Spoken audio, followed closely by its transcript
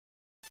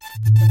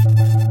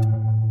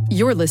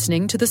You're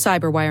listening to the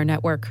Cyberwire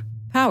Network,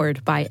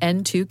 powered by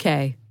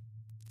N2K.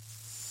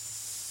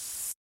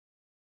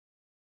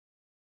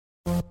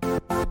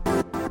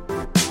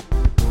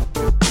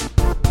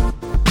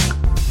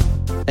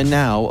 And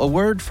now, a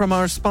word from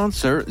our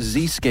sponsor,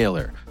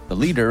 Zscaler, the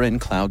leader in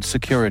cloud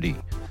security.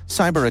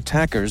 Cyber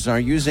attackers are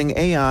using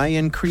AI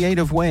in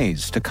creative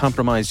ways to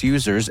compromise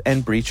users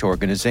and breach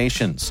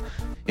organizations.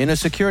 In a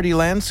security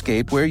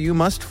landscape where you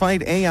must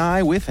fight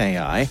AI with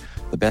AI,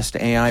 the best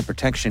AI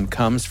protection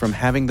comes from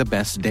having the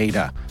best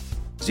data.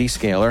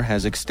 Zscaler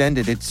has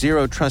extended its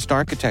zero-trust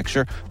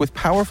architecture with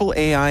powerful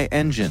AI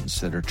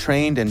engines that are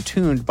trained and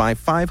tuned by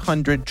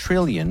 500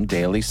 trillion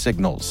daily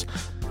signals.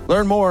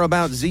 Learn more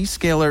about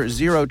Zscaler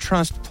Zero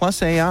Trust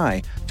Plus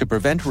AI to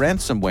prevent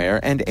ransomware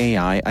and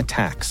AI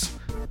attacks.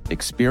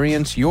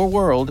 Experience your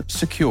world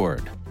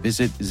secured.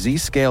 Visit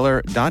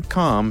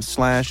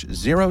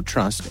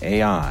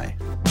zscaler.com/zerotrustai.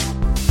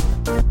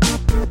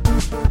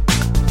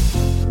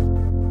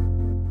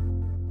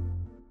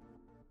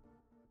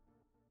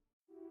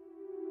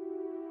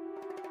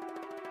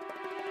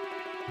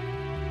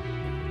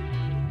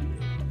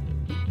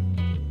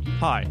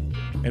 Hi,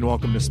 and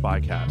welcome to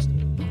Spycast.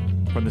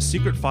 From the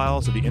secret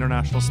files of the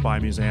International Spy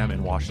Museum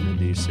in Washington,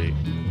 D.C.,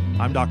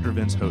 I'm Dr.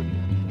 Vince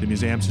Houghton, the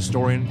museum's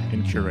historian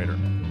and curator.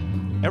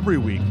 Every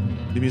week,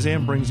 the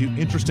museum brings you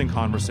interesting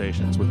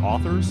conversations with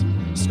authors,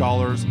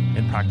 scholars,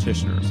 and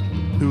practitioners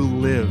who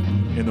live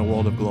in the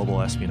world of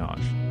global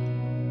espionage.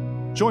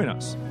 Join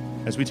us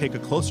as we take a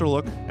closer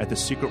look at the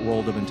secret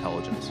world of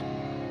intelligence.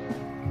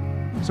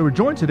 So we're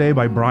joined today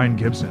by Brian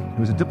Gibson,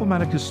 who is a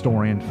diplomatic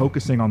historian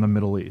focusing on the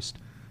Middle East.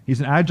 He's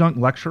an adjunct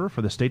lecturer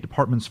for the State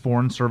Department's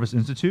Foreign Service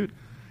Institute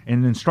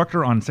and an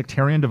instructor on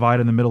sectarian divide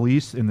in the Middle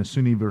East in the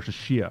Sunni versus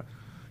Shia.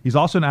 He's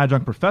also an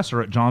adjunct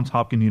professor at Johns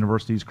Hopkins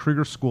University's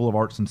Krieger School of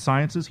Arts and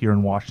Sciences here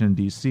in Washington,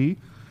 D.C.,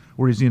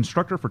 where he's the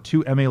instructor for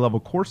 2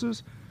 MA-level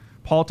courses,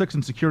 Politics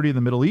and Security in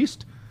the Middle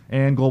East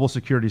and Global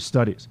Security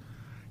Studies.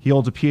 He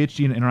holds a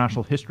PhD in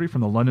International History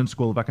from the London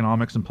School of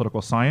Economics and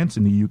Political Science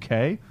in the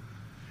UK,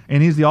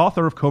 and he's the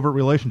author of Covert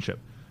Relationship,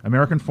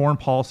 American Foreign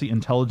Policy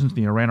Intelligence in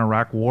the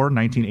Iran-Iraq War,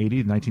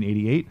 1980 to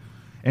 1988,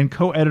 and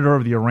co-editor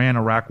of the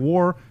Iran-Iraq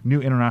War, New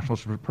International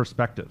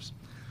Perspectives.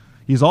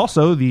 He's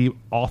also the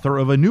author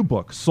of a new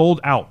book, Sold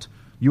Out,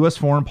 U.S.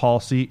 Foreign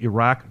Policy,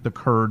 Iraq, the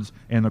Kurds,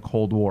 and the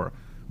Cold War.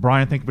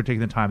 Brian, thank you for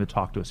taking the time to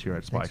talk to us here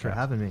at Spycast. Thanks for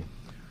having me.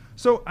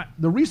 So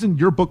the reason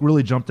your book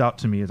really jumped out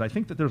to me is I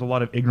think that there's a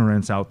lot of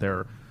ignorance out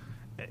there.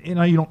 You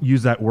know, you don't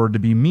use that word to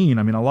be mean.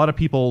 I mean, a lot of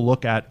people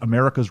look at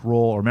America's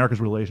role or America's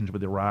relationship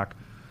with Iraq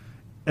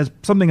as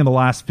something in the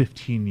last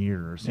 15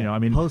 years. You know, I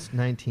mean,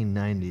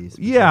 post-1990s.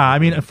 Yeah, I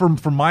mean, from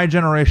my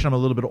generation, I'm a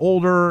little bit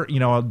older. You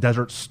know,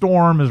 Desert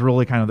Storm is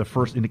really kind of the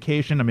first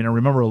indication. I mean, I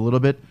remember a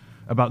little bit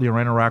about the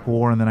Iran-Iraq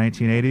War in the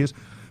 1980s,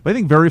 but I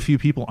think very few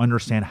people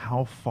understand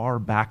how far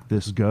back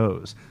this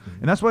goes.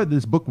 And that's why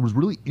this book was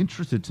really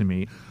interested to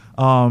me,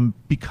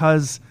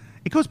 because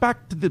it goes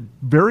back to the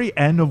very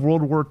end of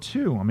World War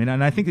II. I mean,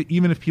 and I think that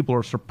even if people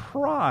are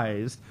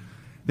surprised,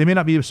 they may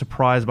not be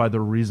surprised by the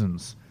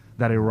reasons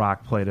that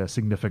Iraq played a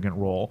significant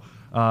role.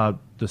 The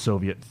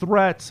Soviet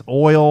threat,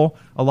 oil,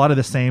 a lot of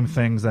the same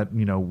things that,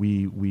 you know,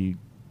 we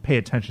pay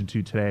attention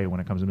to today when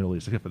it comes to the Middle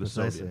East, except for the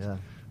Soviets.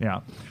 Yeah.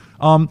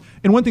 And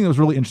one thing that was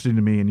really interesting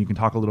to me, and you can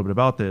talk a little bit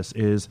about this,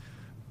 is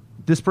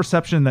this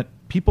perception that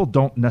people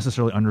don't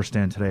necessarily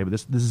understand today, but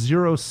this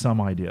zero-sum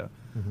idea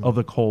of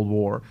the Cold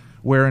War,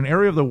 where an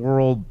area of the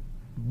world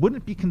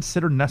wouldn't be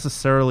considered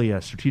necessarily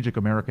a strategic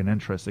American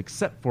interest,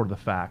 except for the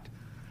fact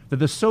that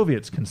the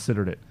Soviets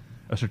considered it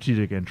a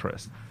strategic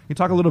interest. Can you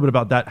talk a little bit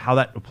about that, how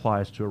that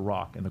applies to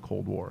Iraq and the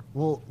Cold War?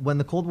 Well, when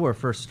the Cold War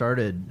first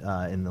started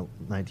in the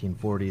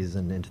 1940s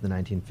and into the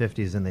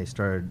 1950s, and they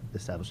started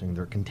establishing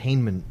their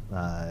containment,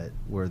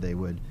 where they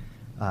would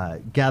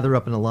gather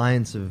up an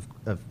alliance of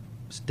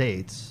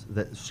states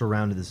that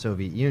surrounded the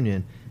Soviet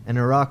Union, and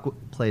Iraq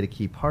played a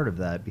key part of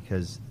that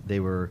because they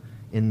were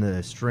in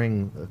the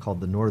string called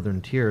the Northern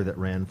Tier that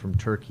ran from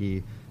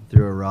Turkey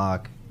through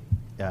Iraq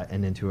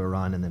and into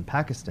Iran and then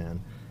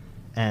Pakistan.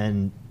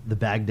 And the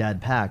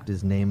Baghdad Pact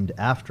is named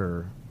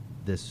after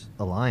this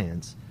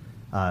alliance,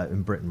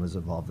 and Britain was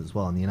involved as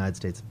well, and the United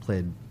States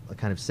played a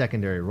kind of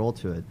secondary role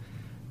to it.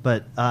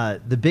 But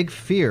the big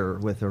fear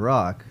with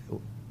Iraq,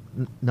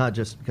 not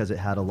just because it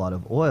had a lot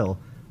of oil,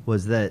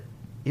 was that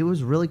it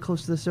was really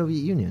close to the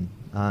Soviet Union.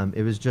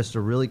 It was just a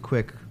really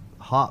quick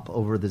hop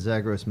over the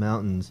Zagros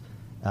Mountains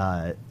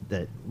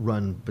that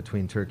run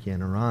between Turkey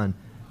and Iran,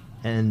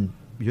 and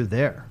you're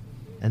there.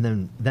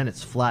 And then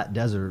it's flat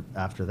desert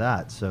after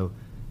that. So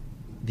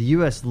the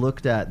U.S.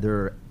 looked at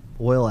their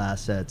oil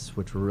assets,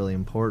 which were really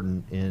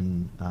important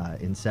in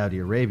Saudi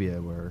Arabia,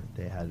 where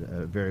they had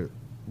a very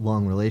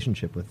long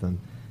relationship with them.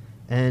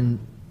 And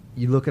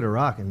you look at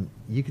Iraq, and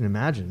you can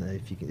imagine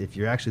that if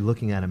you're actually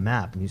looking at a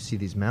map and you see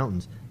these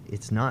mountains,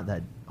 it's not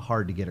that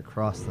hard to get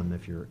across them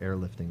if you're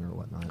airlifting or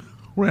whatnot.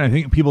 Right. I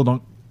think people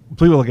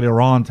look at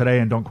Iran today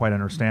and don't quite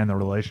understand the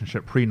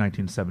relationship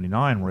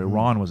pre-1979, where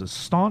Iran was a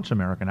staunch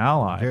American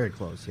ally. Very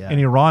close, yeah. And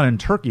Iran and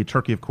Turkey,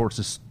 of course,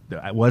 is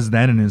was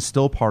then and is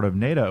still part of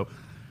NATO.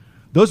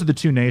 Those are the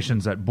two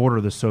nations that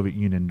border the Soviet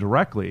Union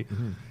directly.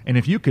 And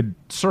if you could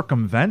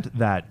circumvent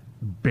that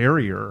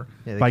barrier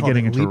by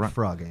getting into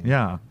leapfrogging.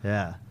 Yeah,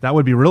 Yeah. that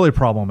would be really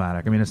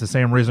problematic. I mean, it's the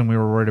same reason we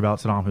were worried about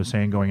Saddam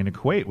Hussein going into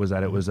Kuwait, was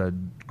that it was a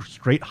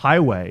straight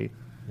highway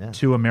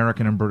to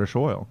American and British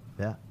oil.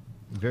 Yeah.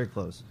 Very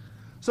close.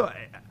 So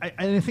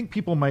I think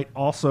people might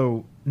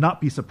also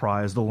not be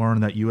surprised to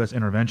learn that U.S.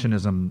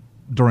 interventionism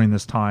during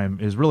this time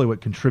is really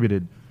what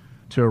contributed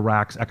to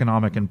Iraq's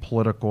economic and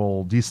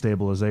political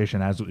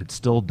destabilization, as it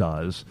still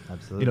does.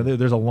 Absolutely.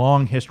 There's a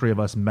long history of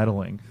us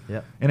meddling.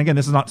 Yep. And again,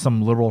 this is not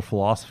some liberal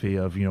philosophy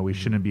of, we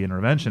shouldn't be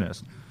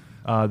interventionist.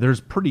 There's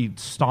pretty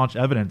staunch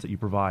evidence that you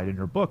provide in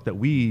your book that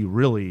we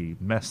really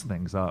mess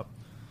things up.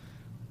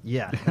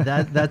 Yeah,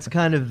 that's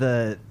kind of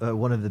the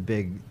one of the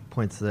big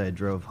points that I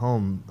drove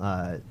home.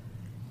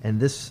 And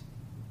this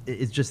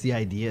is just the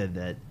idea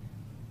that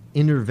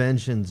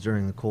interventions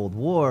during the Cold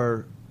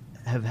War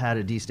have had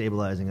a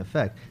destabilizing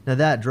effect. Now,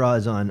 that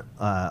draws on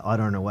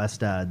Adorno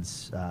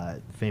Westad's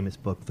famous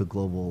book, The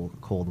Global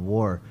Cold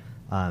War.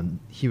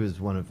 He was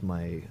one of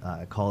my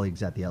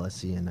colleagues at the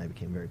LSE, and I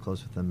became very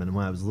close with him. And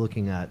when I was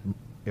looking at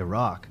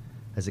Iraq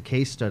as a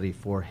case study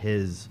for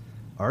his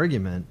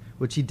argument,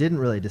 which he didn't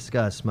really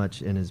discuss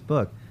much in his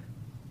book,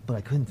 but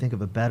I couldn't think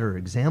of a better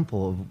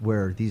example of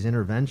where these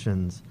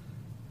interventions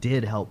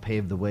did help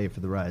pave the way for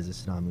the rise of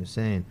Saddam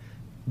Hussein,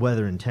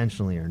 whether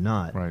intentionally or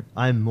not. Right.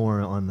 I'm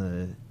more on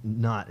the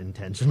not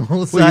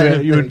intentional side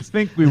of you would things.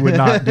 think we would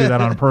not do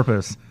that on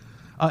purpose.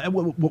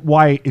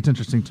 Why it's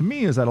interesting to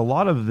me is that a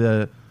lot of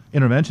the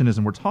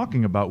interventionism we're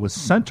talking about was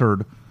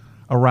centered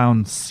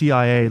around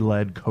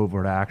CIA-led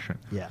covert action.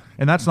 Yeah.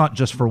 And that's not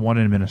just for one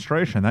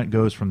administration. That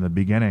goes from the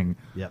beginning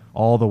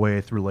all the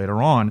way through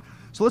later on.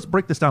 So let's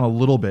break this down a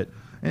little bit.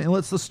 And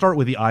let's start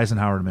with the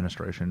Eisenhower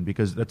administration,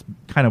 because that's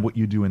kind of what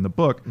you do in the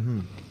book.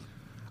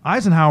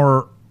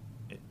 Eisenhower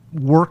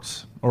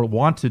worked, or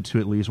wanted to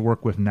at least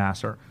work, with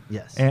Nasser.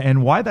 Yes.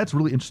 And why that's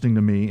really interesting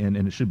to me, and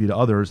it should be to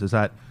others, is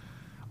that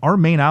our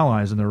main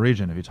allies in the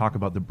region, if you talk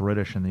about the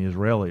British and the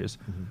Israelis,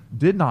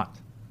 did not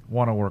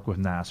want to work with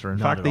Nasser. In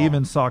fact, they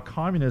even saw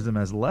communism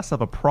as less of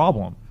a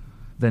problem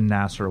than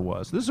Nasser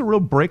was. This is a real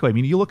breakaway. I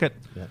mean, you look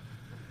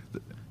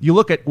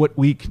at what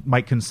we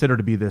might consider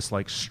to be this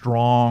like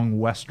strong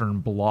Western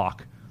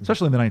bloc,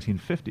 especially in the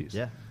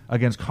 1950s,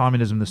 against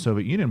communism in the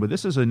Soviet Union. But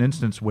this is an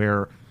instance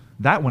where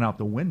that went out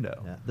the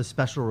window. Yeah. The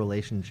special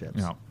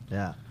relationships.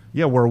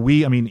 Yeah, where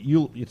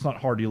it's not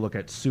hard to look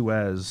at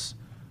Suez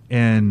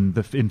in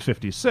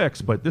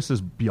 56, but this is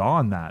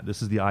beyond that.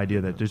 This is the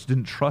idea that just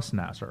didn't trust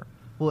Nasser.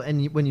 Well,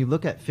 and when you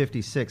look at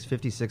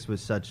 56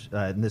 was such,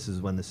 and this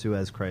is when the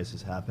Suez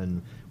Crisis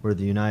happened, where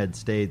the United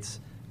States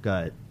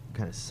got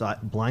kind of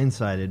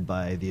blindsided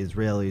by the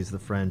Israelis, the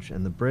French,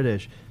 and the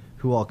British,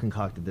 who all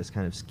concocted this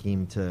kind of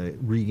scheme to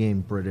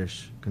regain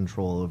British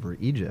control over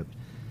Egypt.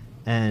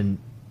 And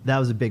that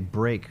was a big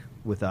break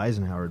with the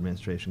Eisenhower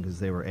administration, because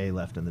they were A,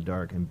 left in the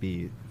dark, and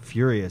B,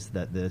 furious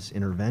that this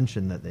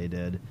intervention that they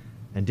did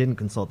and didn't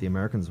consult the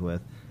Americans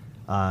with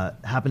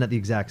happened at the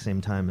exact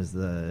same time as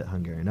the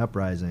Hungarian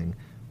uprising,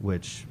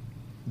 which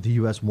the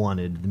U.S.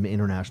 wanted the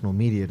international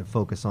media to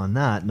focus on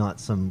that,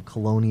 not some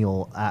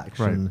colonial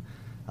action,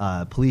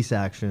 police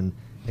action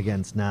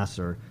against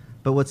Nasser.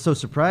 But what's so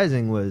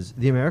surprising was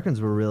the Americans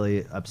were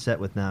really upset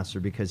with Nasser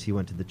because he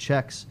went to the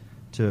Czechs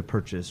to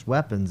purchase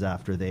weapons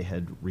after they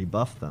had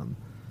rebuffed them.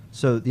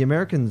 So the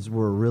Americans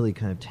were really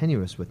kind of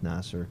tenuous with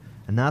Nasser,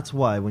 and that's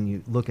why when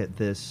you look at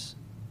this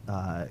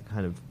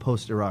kind of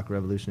post-Iraq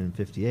revolution in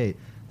 58,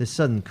 this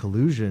sudden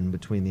collusion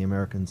between the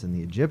Americans and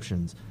the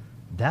Egyptians,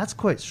 that's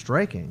quite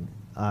striking.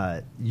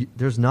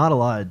 There's not a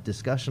lot of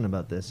discussion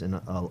about this in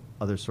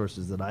other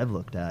sources that I've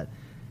looked at.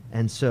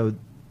 And so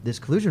this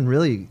collusion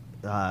really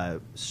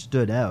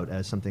stood out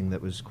as something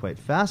that was quite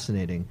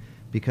fascinating,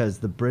 because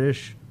the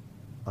British,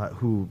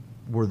 who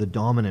were the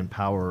dominant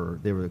power,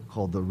 they were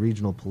called the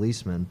regional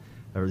policemen,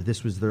 or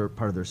this was their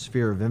part of their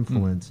sphere of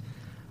influence.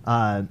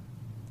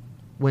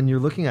 When you're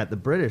looking at the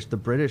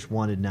British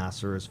wanted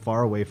Nasser as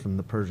far away from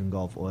the Persian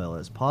Gulf oil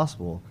as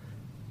possible,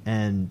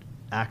 and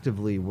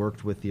actively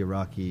worked with the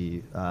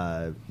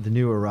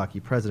new Iraqi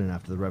president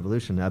after the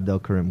revolution, Abdel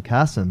Karim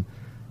Qasem.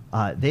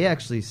 They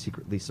actually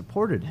secretly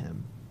supported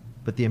him,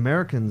 but the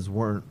Americans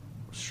weren't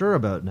sure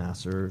about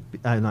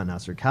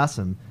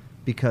Qasem,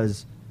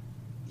 because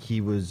he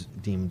was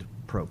deemed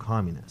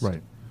pro-communist.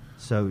 Right.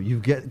 So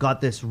you've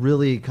got this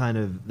really kind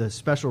of, the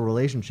special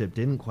relationship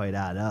didn't quite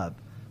add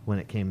up when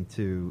it came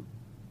to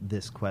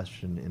this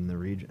question in the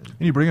region.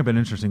 And you bring up an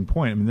interesting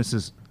point. I mean, this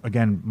is,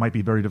 again, might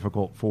be very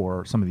difficult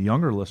for some of the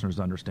younger listeners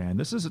to understand.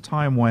 This is a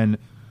time when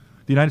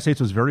the United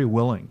States was very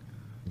willing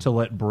to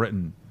let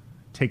Britain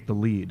take the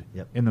lead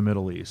in the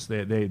Middle East.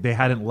 They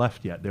hadn't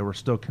left yet. They were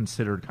still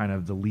considered kind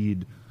of the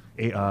lead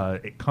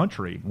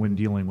country when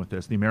dealing with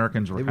this. The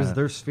Americans were was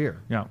their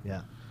sphere.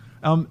 Yeah.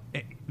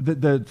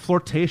 The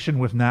flirtation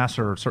with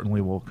Nasser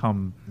certainly will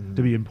come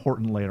to be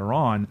important later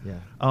on.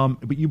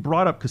 But you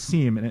brought up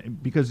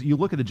Qasem, because you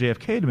look at the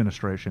JFK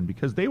administration,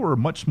 because they were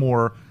much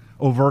more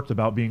overt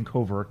about being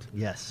covert.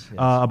 Yes.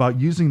 About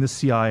using the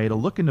CIA to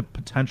look into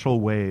potential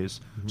ways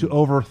to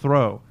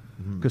overthrow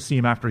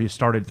Qasim after he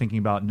started thinking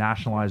about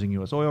nationalizing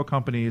U.S. oil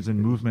companies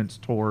and movements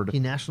toward... He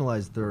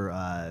nationalized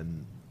their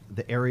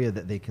the area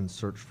that they can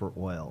search for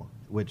oil,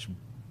 which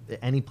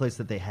any place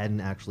that they hadn't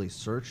actually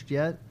searched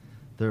yet,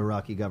 the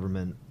Iraqi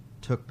government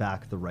took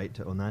back the right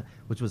to own that,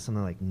 which was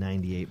something like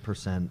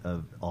 98%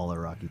 of all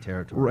Iraqi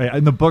territory. Right.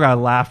 In the book, I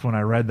laughed when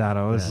I read that.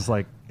 I was just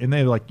like, and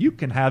they were like, you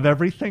can have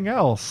everything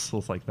else. I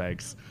was like,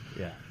 thanks.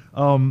 Yeah.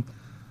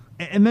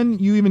 And then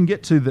you even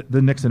get to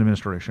the Nixon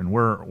administration,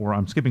 where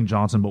I'm skipping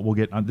Johnson, but we'll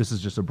get, this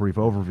is just a brief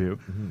overview,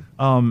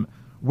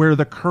 where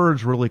the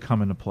Kurds really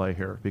come into play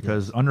here.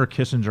 Because under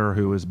Kissinger,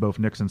 who is both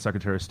Nixon's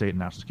Secretary of State and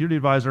National Security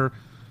Advisor,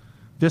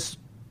 this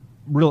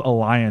real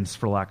alliance,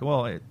 for lack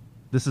of,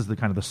 this is the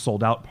kind of the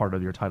sold out part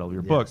of your title of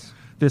your book.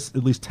 This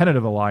at least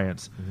tentative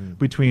alliance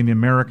between the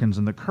Americans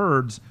and the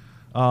Kurds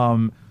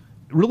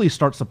really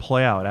starts to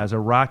play out as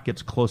Iraq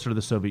gets closer to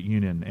the Soviet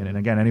Union. And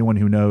again, anyone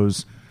who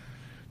knows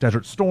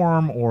Desert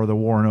Storm or the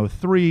war in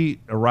 2003,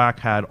 Iraq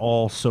had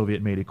all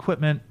Soviet-made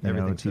equipment,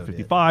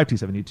 T-55,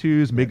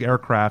 T-72s, big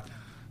aircraft.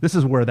 This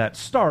is where that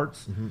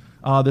starts.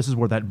 This is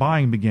where that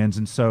buying begins.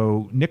 And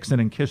so Nixon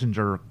and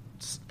Kissinger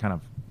kind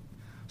of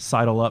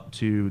sidle up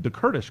to the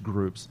Kurdish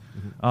groups,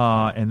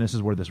 and this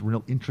is where this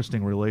real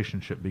interesting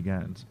relationship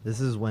begins. This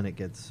is when it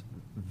gets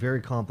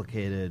very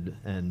complicated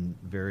and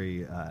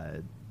very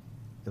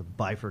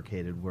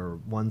bifurcated, where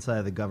one side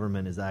of the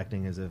government is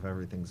acting as if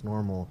everything's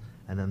normal,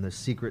 and then the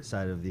secret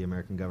side of the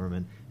American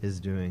government is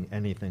doing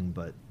anything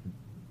but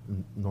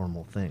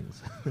normal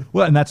things.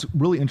 Well, and that's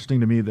really interesting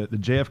to me that the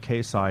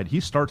JFK side, he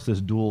starts this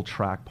dual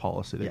track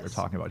policy that you're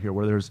talking about here,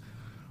 where there's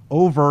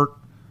overt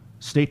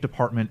State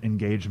Department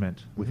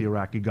engagement with the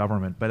Iraqi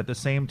government, but at the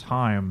same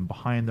time,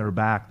 behind their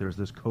back, there's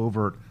this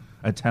covert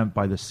attempt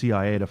by the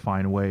CIA to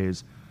find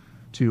ways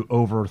to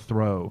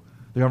overthrow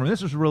the government.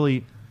 This is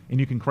really,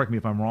 and you can correct me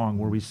if I'm wrong,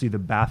 where we see the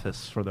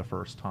Baathists for the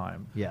first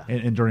time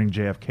and during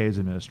JFK's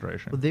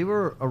administration. Well, they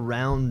were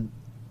around,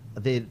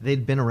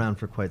 they'd been around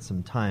for quite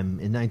some time.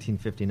 In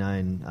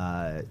 1959,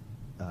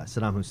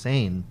 Saddam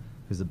Hussein,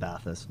 who's a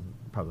Baathist,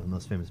 probably the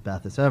most famous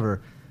Baathist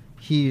ever,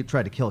 he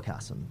tried to kill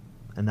Qasim.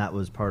 And that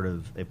was part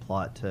of a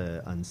plot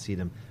to unseat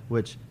him,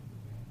 which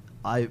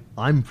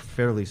I'm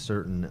fairly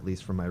certain, at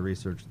least from my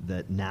research,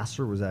 that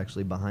Nasser was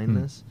actually behind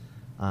this.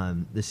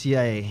 The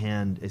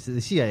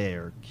CIA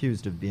are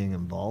accused of being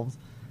involved,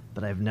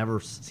 but I've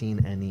never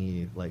seen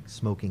any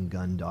smoking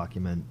gun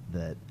document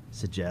that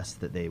suggests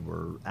that they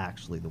were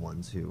actually the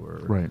ones who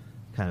were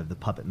kind of the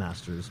puppet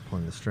masters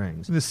pulling the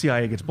strings. The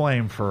CIA gets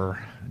blamed for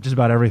just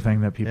about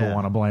everything that people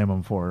want to blame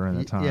them for during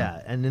that time.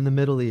 Yeah, and in the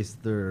Middle East,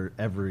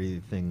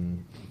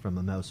 everything from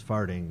a mouse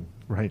farting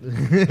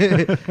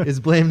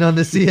is blamed on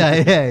the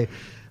CIA.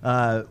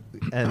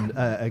 And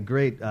a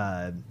great,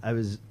 I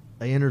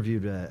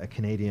interviewed a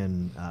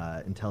Canadian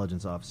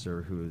intelligence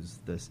officer who was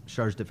the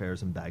charge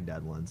d'affaires in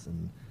Baghdad once,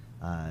 and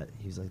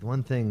he's like, the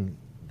one thing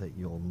that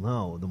you'll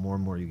know the more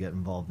and more you get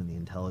involved in the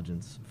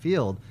intelligence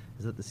field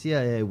is that the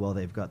CIA, while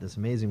they've got this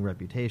amazing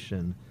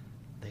reputation,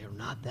 they are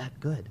not that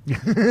good.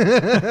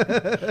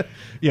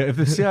 If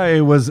the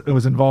CIA was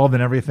involved in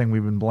everything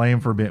we've been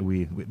blamed for,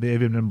 they've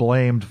been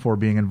blamed for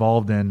being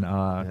involved in,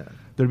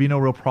 there'd be no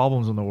real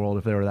problems in the world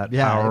if they were that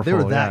powerful. If they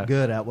were that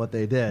good at what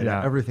they did,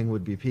 everything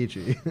would be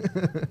peachy.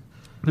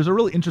 There's a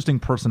really interesting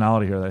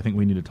personality here that I think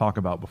we need to talk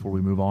about before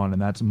we move on,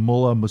 and that's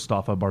Mullah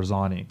Mustafa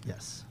Barzani.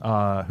 Yes.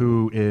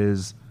 Who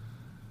is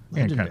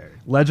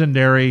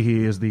legendary.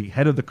 He is the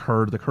head of the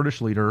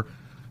Kurdish leader,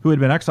 who had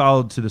been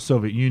exiled to the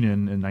Soviet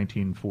Union in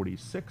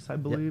 1946, I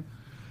believe.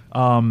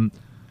 Yep.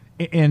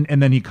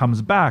 And then he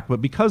comes back, but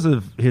because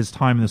of his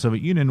time in the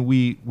Soviet Union,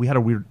 we had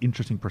a weird,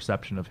 interesting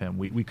perception of him.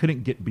 We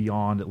couldn't get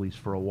beyond, at least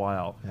for a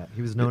while. Yeah,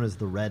 he was known as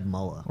the Red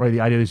Mullah. Right,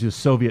 the idea is he's a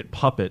Soviet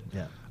puppet.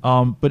 Yeah.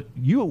 But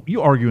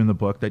you argue in the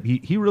book that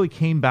he really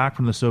came back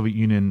from the Soviet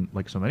Union,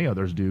 like so many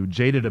others do,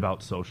 jaded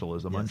about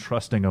socialism,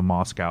 untrusting of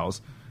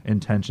Moscow's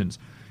intentions.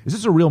 Is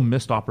this a real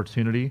missed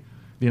opportunity,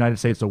 the United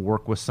States, to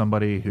work with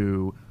somebody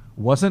who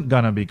wasn't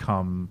going to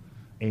become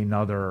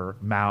another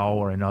Mao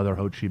or another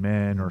Ho Chi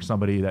Minh or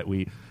somebody that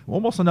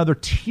almost another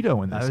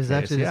Tito in this case? I was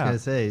actually just going to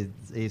say,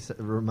 it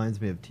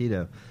reminds me of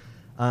Tito.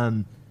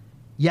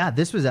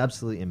 This was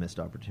absolutely a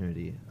missed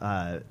opportunity.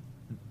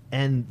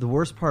 And the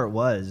worst part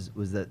was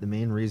that the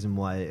main reason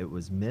why it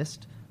was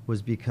missed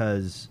was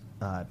because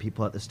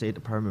people at the State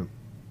Department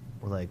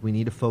were like, we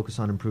need to focus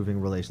on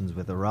improving relations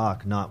with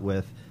Iraq, not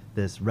with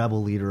this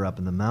rebel leader up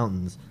in the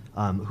mountains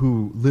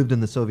who lived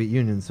in the Soviet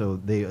Union, so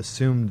they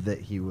assumed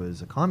that he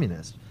was a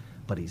communist,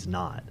 but he's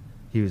not.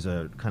 He was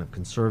a kind of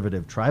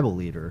conservative tribal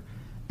leader.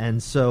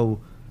 And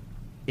so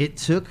it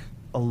took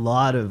a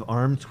lot of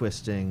arm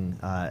twisting.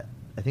 I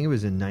think it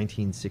was in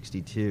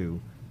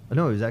 1962.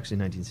 No, it was actually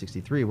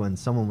 1963 when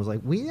someone was like,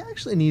 we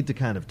actually need to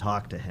kind of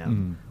talk to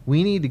him.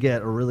 We need to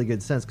get a really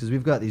good sense, because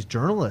we've got these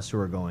journalists who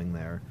are going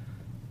there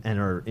and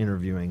are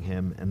interviewing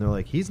him, and they're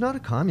like, he's not a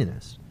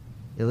communist.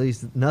 At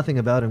least nothing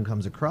about him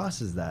comes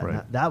across as that.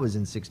 Right. That was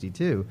in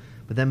 62.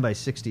 But then by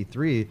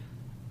 63,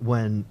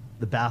 when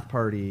the Ba'ath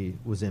Party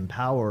was in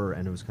power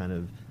and it was kind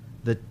of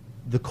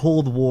the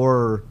Cold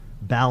War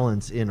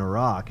balance in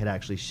Iraq had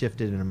actually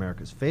shifted in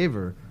America's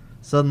favor,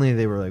 suddenly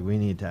they were like, we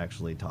need to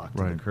actually talk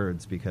to the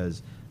Kurds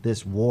because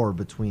this war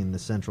between the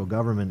central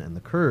government and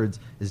the Kurds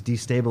is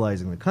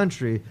destabilizing the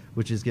country,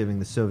 which is giving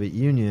the Soviet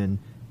Union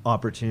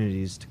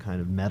opportunities to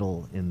kind of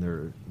meddle in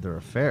their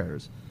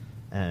affairs.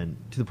 And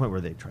to the point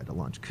where they tried to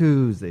launch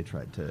coups,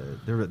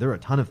 there were a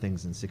ton of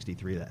things in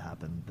 '63 that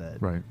happened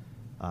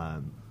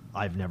that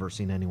I've never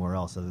seen anywhere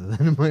else other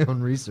than in my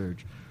own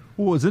research.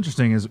 Well, what's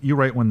interesting is you're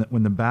right, when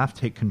the Ba'ath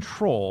take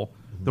control,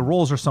 the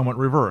roles are somewhat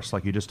reversed,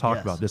 like you just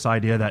talked about. This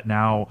idea that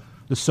now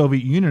the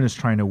Soviet Union is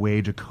trying to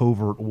wage a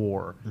covert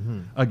war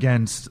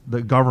against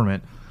the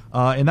government,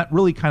 and that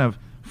really kind of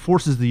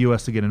forces the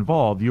U.S. to get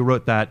involved. You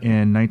wrote that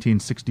in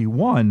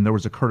 1961 there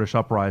was a Kurdish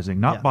uprising,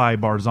 not by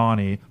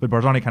Barzani, but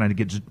Barzani kind of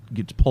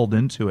gets pulled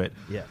into it.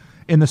 Yeah.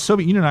 And the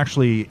Soviet Union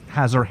actually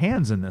has their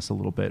hands in this a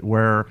little bit,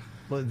 where...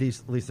 Well, at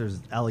least there's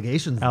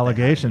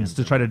allegations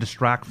to try to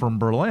distract from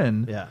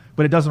Berlin. Yeah.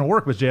 But it doesn't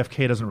work because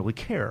JFK doesn't really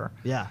care.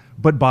 Yeah.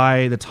 But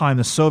by the time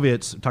the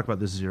Soviets, talk about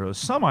this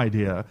zero-sum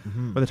idea,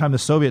 by the time the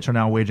Soviets are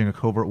now waging a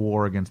covert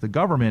war against the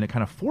government, it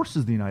kind of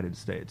forces the United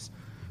States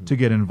to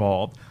get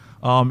involved.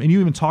 And you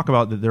even talk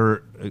about that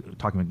they're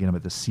talking again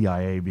about the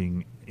CIA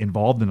being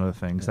involved in other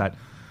things, that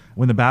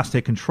when the Ba'ath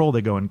take control,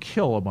 they go and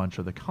kill a bunch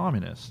of the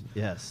communists.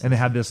 Yes. And they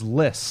have this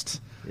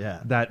list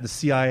that the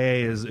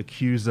CIA is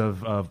accused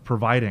of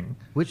providing.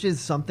 Which is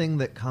something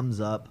that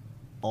comes up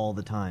all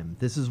the time.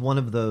 This is one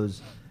of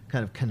those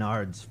kind of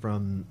canards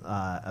from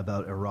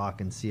about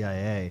Iraq and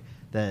CIA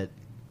that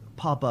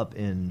pop up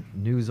in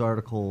news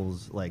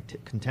articles,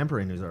 like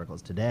contemporary news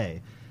articles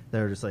today.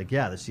 They're just like,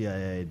 yeah, the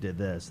CIA did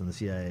this and the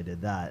CIA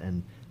did that.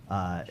 And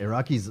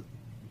Iraqis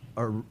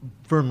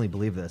firmly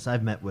believe this.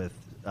 I've met with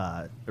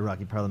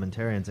Iraqi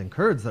parliamentarians and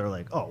Kurds that are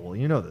like, oh, well,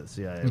 you know the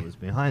CIA was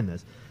behind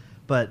this.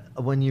 But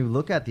when you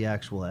look at the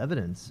actual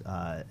evidence,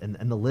 and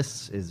the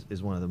lists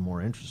is one of the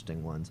more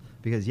interesting ones,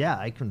 because, yeah,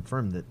 I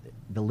confirmed that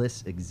the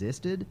lists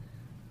existed,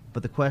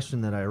 but the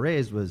question that I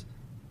raised was,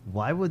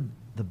 why would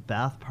the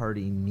Ba'ath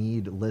Party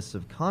need lists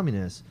of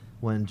communists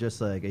when just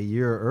like a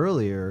year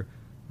earlier,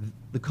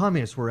 the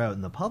communists were out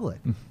in the public?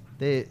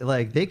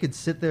 They could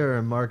sit there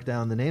and mark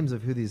down the names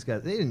of who these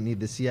guys. They didn't need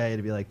the CIA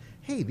to be like,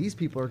 hey, these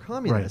people are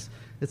communists.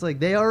 Right. It's like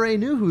they already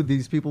knew who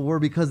these people were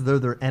because they're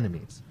their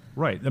enemies.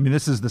 Right. I mean,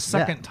 this is the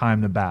second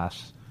time the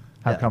Ba'ath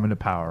have come into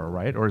power,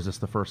 right? Or is this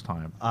the first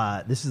time?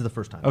 This is the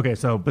first time. Okay,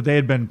 but they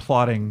had been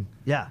plotting.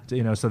 Yeah.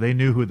 So they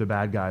knew who the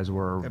bad guys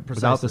were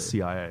without the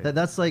CIA.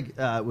 That's like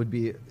would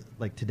be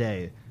like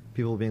today,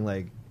 people being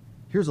like,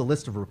 here's a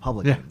list of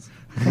Republicans.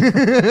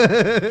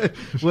 Yeah.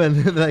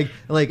 When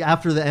like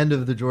after the end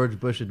of the George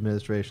Bush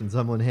administration,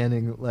 someone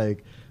handing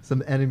like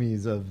some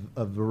enemies of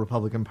the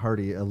Republican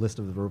Party a list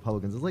of the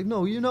Republicans. It's like,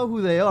 no, you know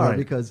who they are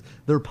because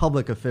they're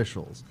public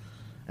officials.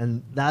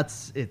 And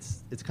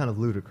it's kind of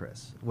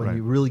ludicrous when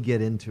you really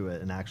get into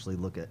it and actually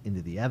look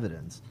into the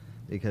evidence,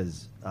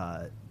 because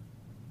the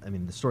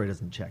story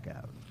doesn't check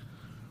out.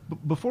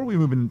 Before we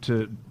move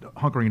into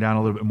hunkering down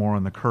a little bit more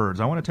on the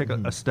Kurds, I want to take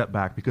a step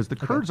back, because the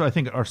Kurds, I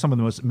think, are some of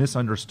the most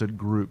misunderstood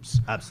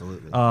groups.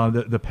 Absolutely.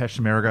 The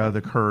Peshmerga,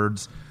 the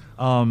Kurds.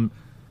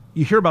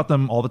 You hear about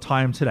them all the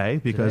time today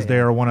because they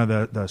are one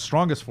of the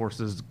strongest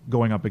forces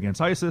going up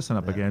against ISIS and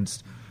up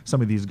against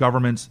some of these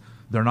governments.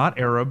 They're not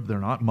Arab. They're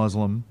not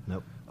Muslim.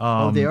 Nope.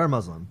 They are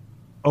Muslim.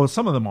 Oh,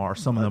 some of them are.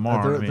 Some of them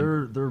are.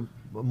 They're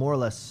more or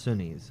less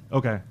Sunnis.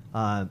 Okay.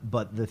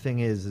 But the thing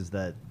is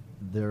that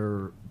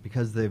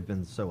because they've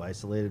been so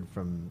isolated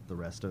from the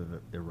rest of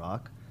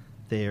Iraq,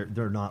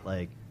 they're not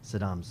like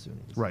Saddam's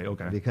Sunnis. Right.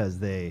 Okay. Because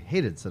they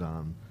hated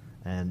Saddam,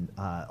 and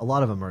a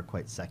lot of them are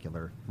quite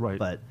secular. Right.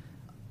 But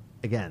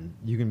again,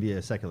 you can be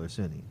a secular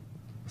Sunni.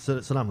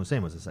 Saddam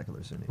Hussein was a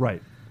secular Sunni.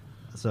 Right.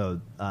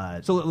 So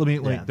let me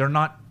they're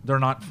not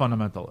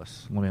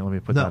fundamentalists. Let me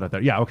put that out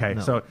there. Yeah, okay.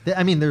 No. So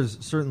there's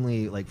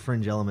certainly like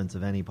fringe elements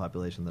of any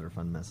population that are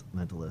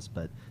fundamentalists,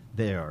 but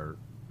they are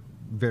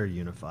very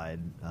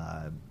unified,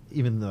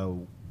 even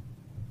though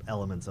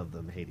elements of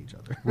them hate each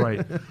other.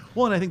 Right.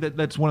 Well, and I think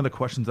that's one of the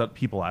questions that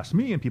people ask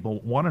me and people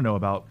want to know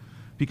about,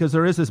 because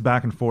there is this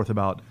back and forth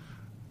about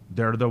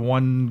they're the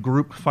one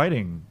group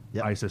fighting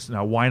ISIS.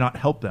 Now, why not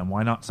help them?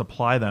 Why not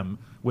supply them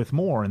with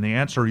more? And the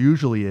answer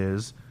usually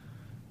is,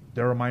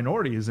 there are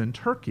minorities in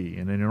Turkey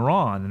and in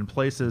Iran and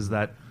places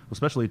that,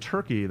 especially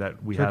Turkey,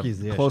 that we have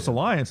close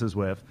alliances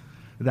with,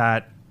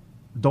 that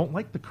don't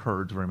like the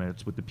Kurds very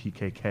much, with the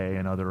PKK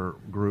and other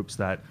groups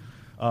that,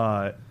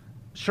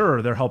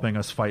 sure, they're helping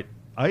us fight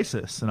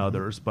ISIS and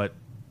others, but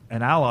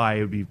an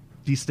ally would be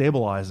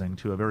destabilizing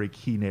to a very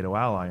key NATO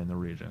ally in the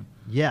region.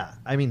 Yeah,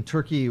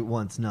 Turkey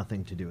wants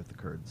nothing to do with the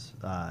Kurds.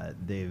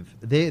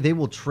 They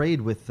will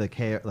trade with the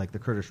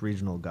Kurdish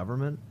regional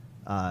government.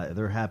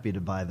 They're happy to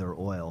buy their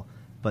oil.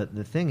 But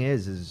the thing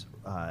is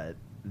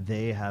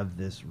they have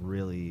this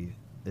really...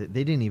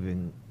 They didn't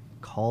even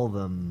call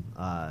them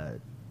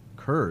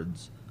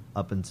Kurds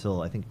up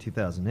until, I think,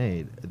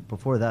 2008.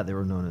 Before that, they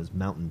were known as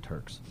Mountain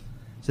Turks.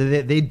 So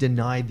they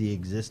denied the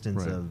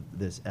existence Right. of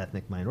this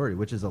ethnic minority,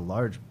 which is a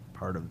large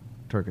part of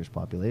Turkish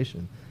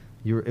population.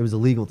 It was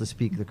illegal to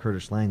speak the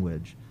Kurdish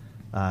language.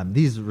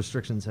 These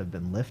restrictions have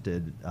been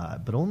lifted,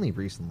 but only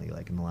recently,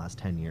 like in the last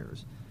 10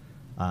 years.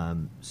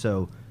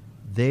 So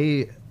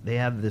they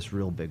have this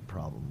real big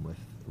problem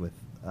with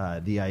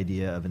the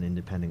idea of an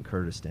independent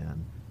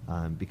Kurdistan,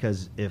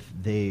 because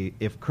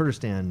if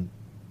Kurdistan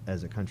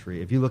as a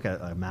country, if you look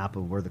at a map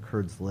of where the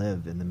Kurds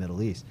live in the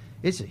Middle East,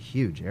 it's a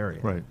huge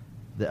area. Right.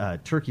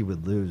 Turkey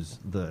would lose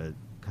the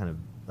kind of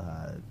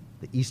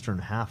the eastern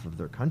half of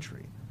their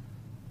country.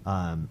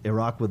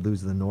 Iraq would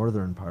lose the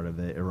northern part of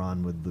it.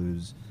 Iran would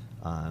lose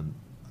a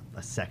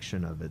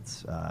section of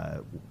its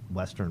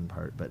western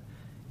part. But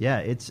yeah,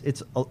 it's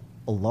a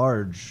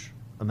large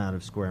amount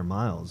of square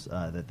miles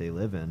that they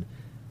live in,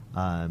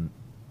 and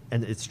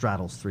it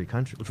straddles four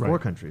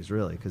Right. countries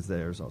really, because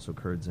there's also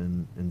Kurds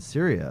in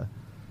Syria.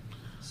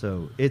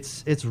 So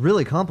it's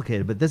really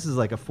complicated. But this is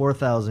like a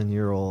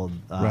 4,000-year-old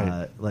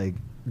Right. like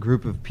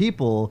group of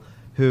people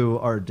who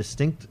are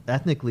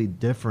ethnically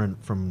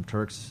different from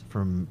Turks,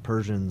 from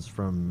Persians,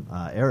 from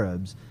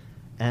Arabs,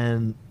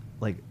 and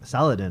like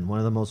Saladin, one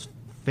of the most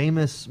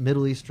famous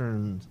Middle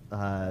Eastern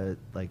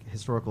like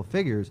historical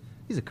figures,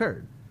 he's a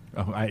Kurd.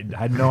 Oh, I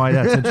had no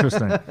idea. That's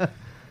interesting.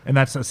 And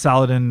that's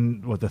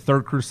Saladin, the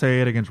Third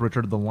Crusade against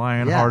Richard the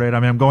Lionhearted. Yeah. I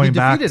mean, I'm going He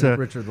back defeated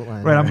to Richard the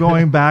Lionhearted. right. I'm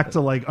going back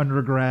to like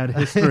undergrad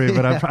history,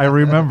 but I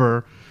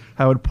remember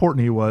how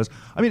important he was.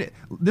 I mean,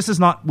 this is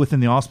not within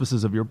the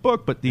auspices of your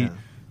book, but the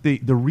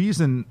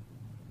reason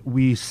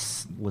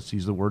let's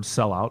use the word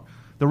sellout.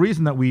 The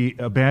reason that we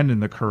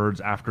abandoned the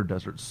Kurds after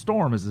Desert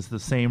Storm is the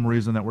same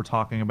reason that we're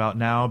talking about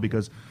now,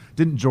 because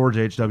didn't George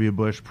H.W.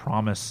 Bush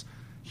promise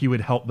he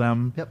would help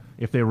them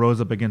if they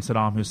rose up against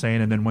Saddam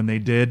Hussein, and then when they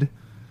did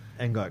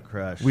and got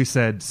crushed, we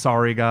said,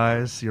 sorry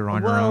guys, you're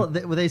on your own.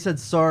 They said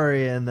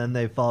sorry, and then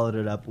they followed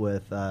it up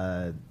with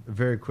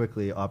very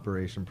quickly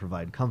Operation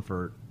Provide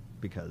Comfort,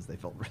 because they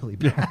felt really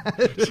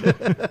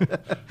bad.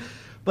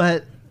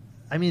 But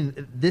I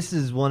mean, this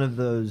is one of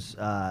those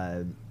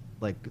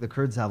like the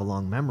Kurds have a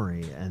long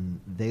memory,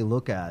 and they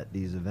look at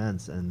these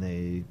events, and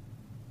they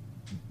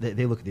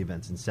look at the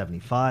events in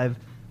 '75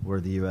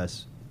 where the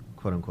U.S.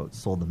 quote unquote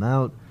sold them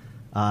out,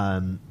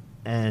 and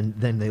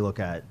then they look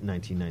at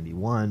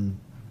 1991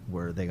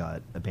 where they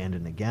got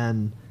abandoned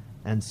again.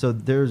 And so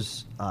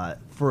there's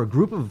for a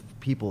group of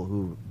people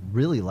who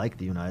really like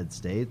the United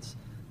States,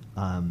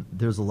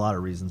 there's a lot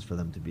of reasons for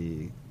them to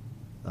be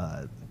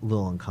a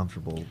little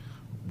uncomfortable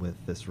with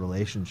this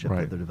relationship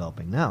Right. that they're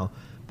developing now.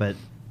 But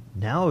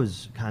now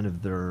is kind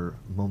of their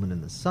moment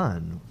in the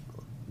sun.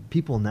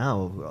 People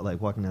now, like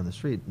walking down the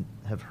street,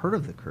 have heard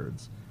of the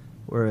Kurds,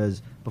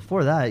 whereas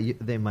before that,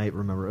 they might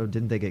remember,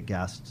 didn't they get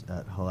gassed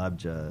at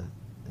Halabja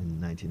in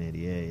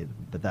 1988?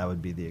 But that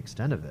would be the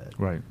extent of it.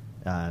 Right.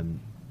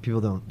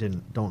 People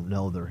don't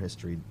know their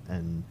history,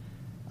 and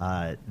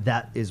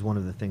that is one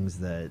of the things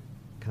that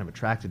kind of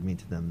attracted me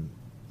to them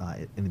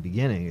in the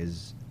beginning.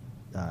 Is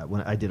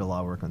when I did a lot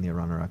of work on the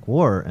Iran-Iraq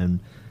War, and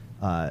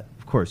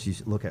of course you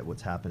look at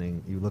what's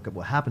happening, you look at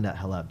what happened at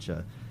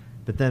Halabja,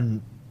 but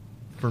then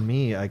for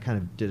me, I kind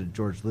of did a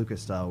George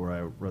Lucas style where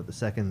I wrote the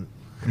second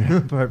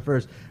part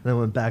first, and then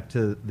went back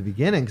to the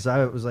beginning, because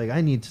I was like,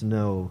 I need to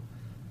know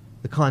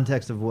the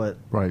context of what,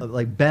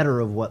 like better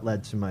of what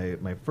led to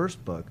my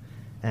first book.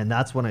 And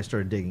that's when I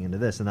started digging into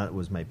this, and that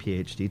was my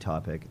PhD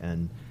topic.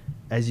 And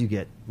as you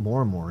get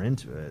more and more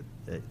into it,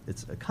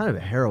 it's a kind of a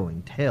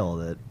harrowing tale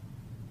that,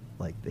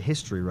 like, the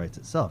history writes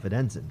itself. It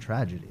ends in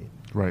tragedy.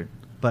 Right.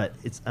 But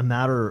it's a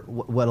matter,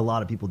 what a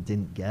lot of people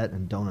didn't get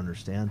and don't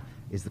understand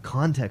is the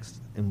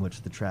context in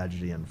which the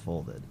tragedy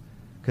unfolded.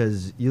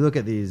 Because you look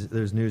at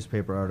there's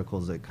newspaper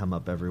articles that come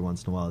up every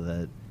once in a while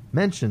that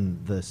mention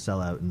the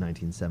sellout in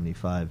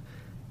 1975.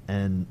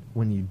 And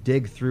when you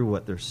dig through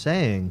what they're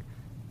saying,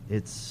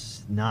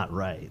 it's not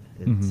right.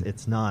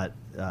 It's not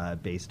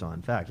based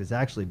on fact. It's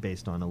actually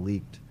based on a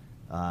leaked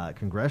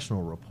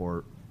congressional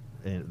report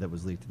that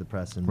was leaked to the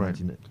press in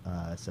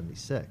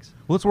 1976.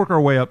 Well, let's work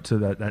our way up to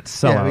that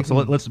sellout. Yeah, so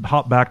let's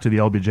hop back to the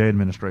LBJ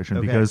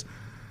administration, because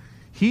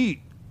you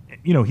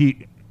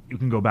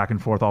can go back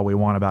and forth all we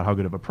want about how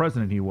good of a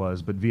president he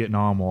was, but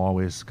Vietnam will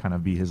always kind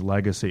of be his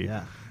legacy.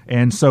 Yeah.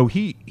 And so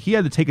he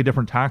had to take a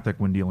different tactic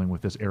when dealing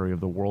with this area of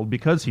the world,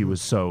 because he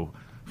was so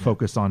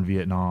focused on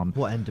Vietnam.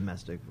 Well, and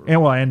domestic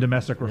reform. And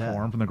domestic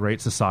reform from the Great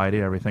Society,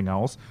 everything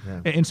else.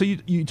 Yeah. And so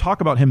you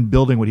talk about him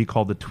building what he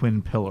called the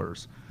twin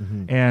pillars.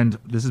 And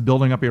this is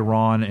building up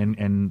Iran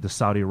and the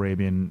Saudi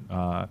Arabian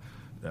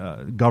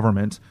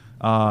government.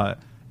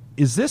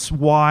 Is this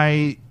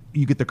why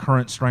you get the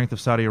current strength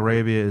of Saudi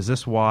Arabia? Is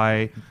this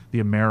why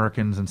the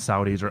Americans and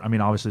Saudis are, I mean,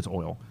 obviously it's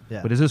oil,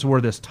 but is this where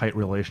this tight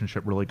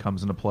relationship really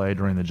comes into play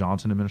during the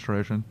Johnson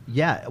administration?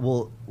 Yeah,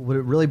 well, what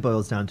it really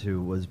boils down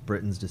to was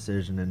Britain's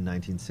decision in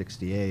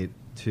 1968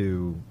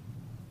 to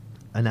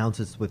announce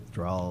its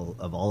withdrawal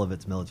of all of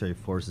its military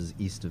forces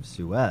east of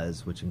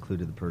Suez, which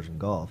included the Persian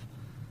Gulf.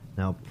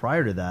 Now,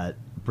 prior to that,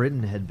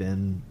 Britain had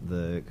been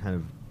the kind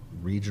of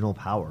regional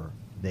power.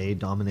 They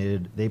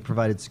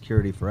provided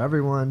security for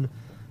everyone.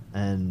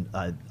 And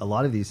a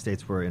lot of these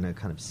states were in a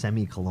kind of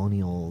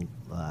semi-colonial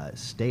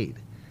state.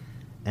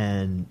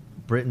 And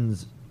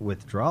Britain's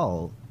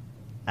withdrawal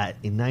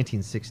in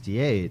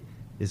 1968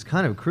 is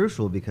kind of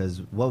crucial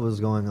because what was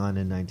going on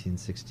in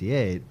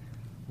 1968,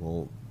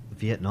 well,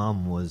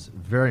 Vietnam was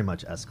very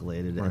much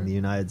escalated, Right. and the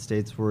United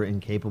States were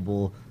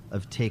incapable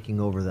of taking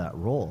over that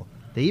role.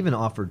 They even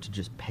offered to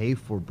just pay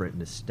for Britain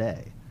to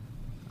stay,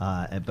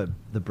 but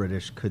the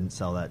British couldn't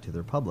sell that to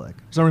their public.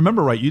 So I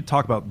remember, right, you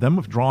talk about them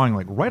withdrawing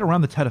like right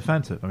around the Tet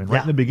Offensive. I mean, right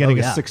Yeah. in the beginning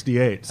Oh, yeah. of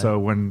 68. So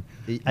when...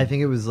 I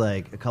think it was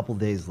like a couple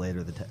days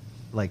later,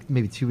 like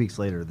maybe 2 weeks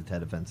later, the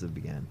Tet Offensive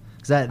began.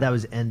 Because that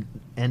was end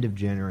of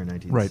January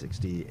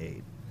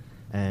 1968.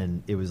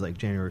 And it was like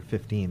January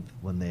 15th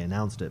when they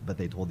announced it, but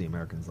they told the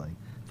Americans like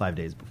 5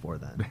 days before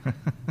then.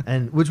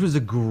 And which was a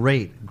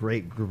great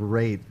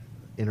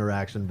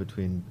interaction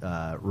between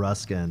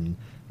Rusk and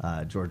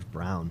George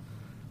Brown,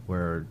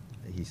 where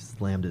he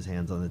slammed his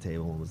hands on the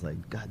table and was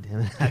like, "God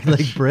damn it, act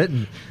like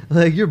Britain!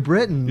 Like you're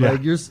Britain! Yeah.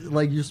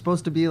 Like you're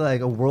supposed to be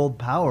like a world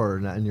power,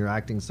 and you're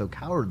acting so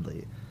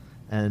cowardly."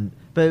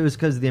 But it was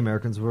because the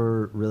Americans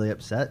were really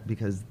upset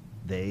because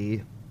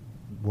they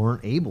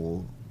weren't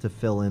able to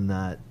fill in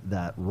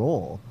that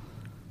role,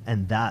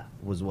 and that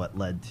was what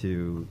led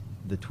to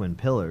the Twin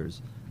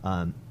Pillars.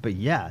 But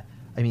yeah,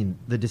 I mean,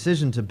 the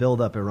decision to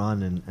build up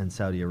Iran and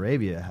Saudi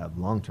Arabia have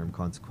long-term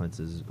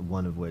consequences.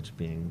 One of which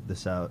being the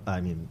Shah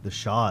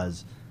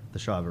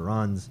of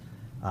Iran's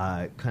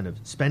kind of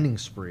spending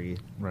spree,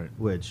 Right.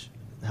 which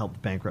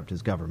helped bankrupt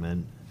his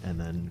government and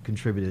then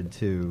contributed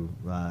to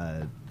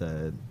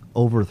the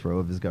overthrow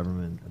of his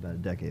government about a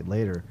decade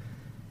later.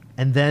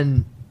 And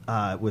then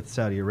with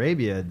Saudi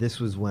Arabia, this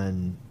was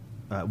when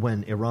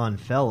Iran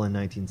fell in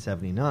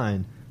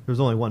 1979. There was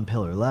only one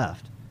pillar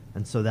left,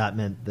 and so that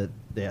meant that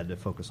they had to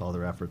focus all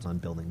their efforts on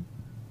building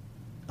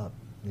up,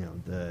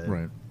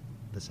 Right.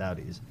 the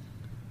Saudis,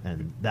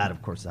 and that,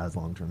 of course, has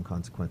long-term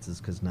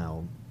consequences because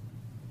now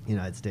the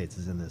United States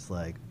is in this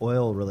like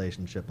oil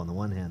relationship on the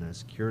one hand and a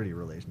security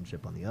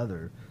relationship on the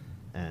other,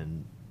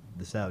 and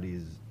the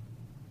Saudis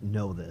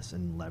know this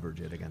and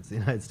leverage it against the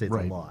United States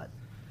Right. a lot.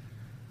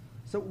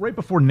 So right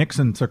before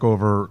Nixon took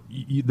over,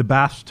 the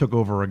Ba'aths took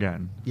over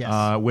again.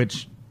 Yes.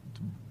 Which,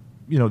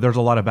 there's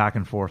a lot of back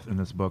and forth in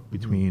this book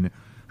between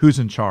who's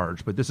in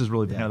charge, but this is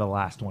really kind of the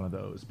last one of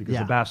those because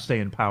Yeah. the Ba'aths stay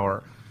in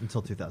power.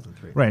 Until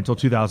 2003. Right, until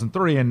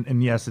 2003.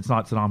 And yes, it's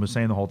not Saddam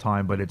Hussein the whole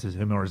time, but it's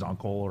him or his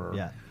uncle or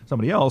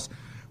somebody else.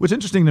 What's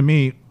interesting to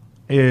me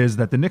is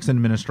that the Nixon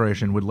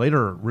administration would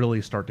later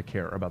really start to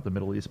care about the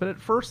Middle East. But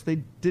at first, they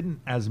didn't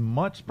as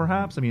much,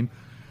 perhaps. I mean,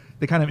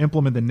 they kind of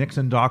implement the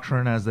Nixon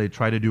doctrine as they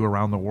try to do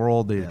around the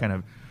world. They kind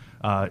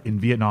of, in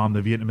Vietnam,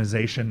 the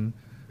Vietnamization.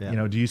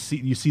 Yeah. Do you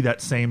see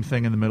that same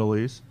thing in the Middle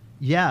East?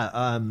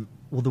 Yeah.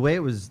 Well, the way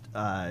it was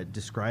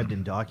described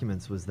in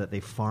documents was that they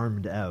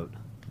farmed out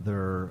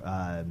their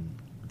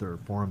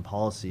foreign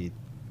policy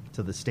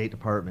to the State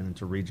Department and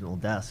to regional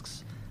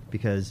desks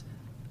because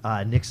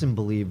Nixon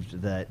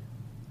believed that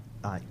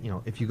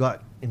if you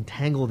got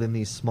entangled in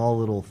these small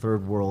little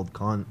third world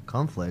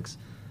conflicts,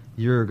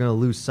 you're going to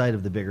lose sight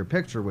of the bigger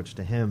picture, which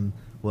to him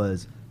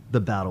was the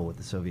battle with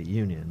the Soviet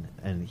Union,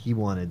 and he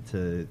wanted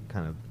to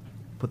kind of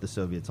put the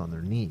Soviets on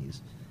their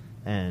knees,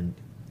 and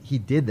he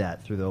did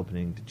that through the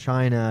opening to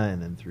China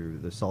and then through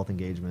the SALT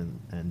engagement,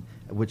 and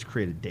which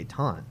created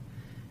Détente.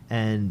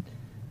 And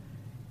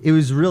it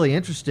was really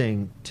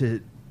interesting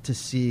to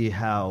see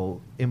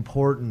how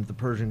important the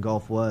Persian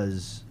Gulf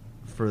was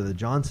for the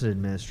Johnson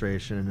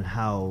administration and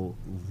how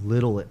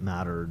little it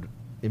mattered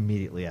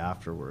immediately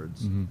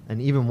afterwards. Mm-hmm.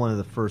 And even one of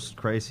the first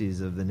crises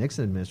of the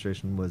Nixon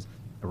administration was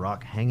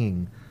Iraq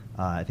hanging,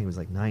 I think it was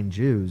like 9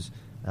 Jews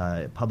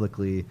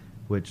publicly,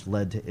 which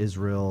led to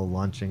Israel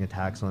launching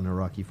attacks on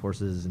Iraqi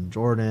forces in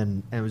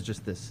Jordan. And it was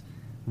just this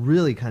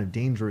really kind of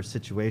dangerous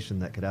situation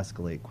that could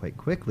escalate quite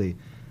quickly.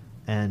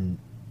 And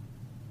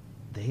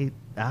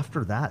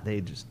after that,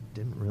 they just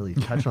didn't really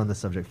touch on the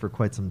subject for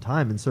quite some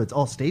time. And so it's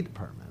all State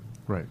Department.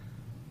 Right.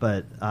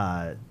 But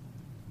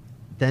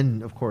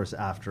then, of course,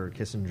 after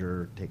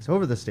Kissinger takes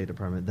over the State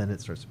Department, then it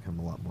starts to become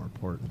a lot more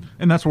important.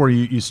 And that's where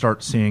you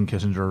start seeing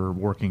Kissinger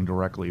working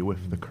directly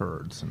with the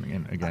Kurds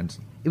and against.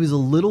 It was a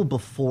little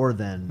before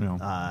then,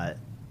 Yeah.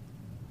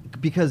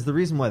 because the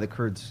reason why the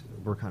Kurds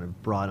were kind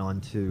of brought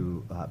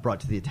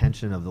to the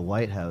attention of the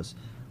White House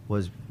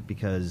was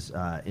because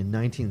in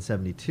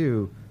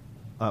 1972,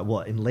 in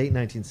late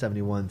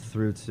 1971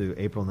 through to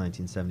April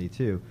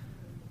 1972,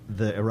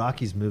 the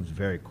Iraqis moved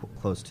very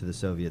close to the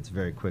Soviets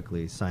very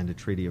quickly, signed a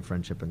treaty of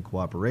friendship and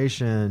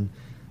cooperation,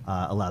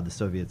 allowed the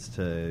Soviets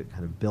to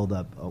kind of build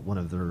up one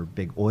of their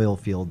big oil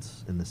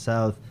fields in the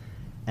south.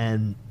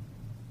 And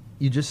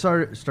you just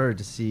started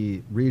to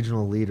see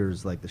regional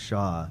leaders like the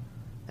Shah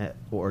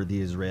or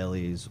the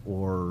Israelis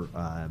or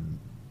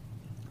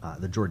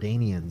the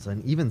Jordanians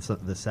and even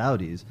the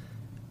Saudis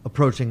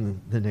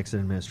approaching the Nixon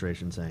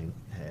administration saying,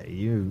 hey,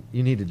 you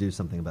need to do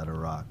something about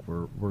Iraq.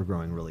 We're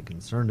growing really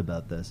concerned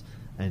about this.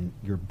 And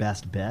your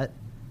best bet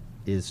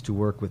is to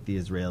work with the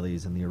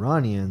Israelis and the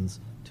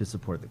Iranians to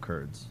support the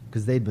Kurds,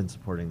 because they'd been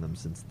supporting them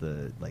since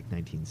the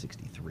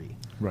 1963.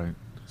 Right.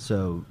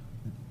 So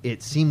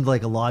it seemed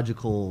like a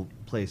logical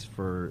place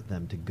for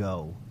them to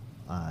go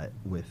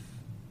with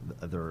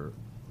their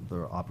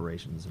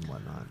operations and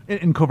whatnot.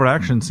 And covert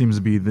action seems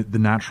to be the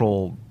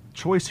natural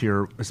choice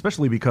here,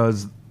 especially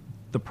because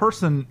the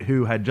person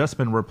who had just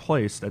been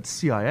replaced at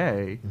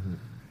CIA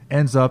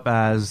ends up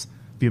as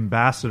the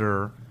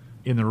ambassador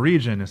in the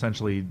region,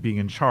 essentially being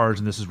in charge,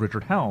 and this is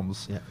Richard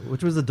Helms. Yeah,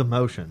 which was a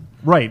demotion.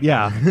 Right,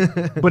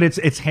 yeah. But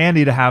it's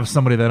handy to have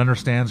somebody that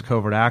understands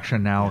covert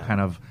action now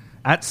kind of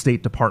at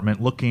State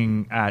Department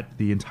looking at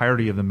the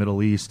entirety of the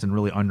Middle East and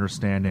really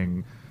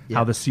understanding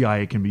how the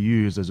CIA can be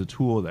used as a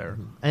tool there.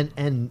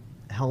 And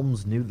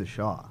Helms knew the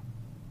Shah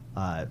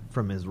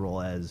from his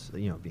role as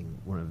being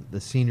one of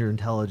the senior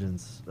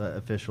intelligence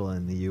official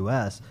in the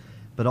U.S.,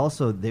 but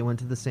also they went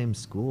to the same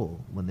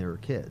school when they were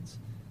kids.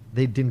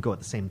 They didn't go at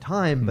the same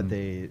time, but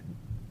they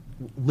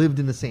lived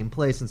in the same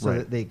place, and so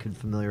that they could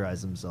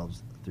familiarize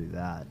themselves through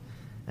that.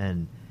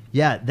 And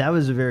that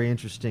was a very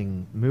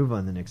interesting move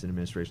on the Nixon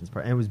administration's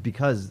part, and it was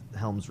because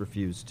Helms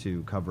refused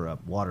to cover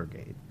up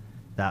Watergate.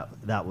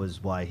 That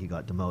was why he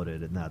got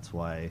demoted, and that's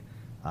why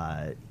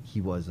he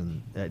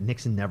wasn't.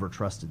 Nixon never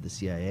trusted the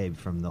CIA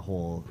from the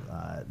whole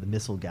the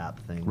missile gap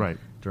thing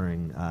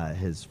during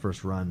his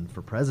first run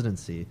for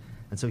presidency,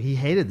 and so he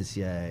hated the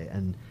CIA.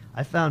 And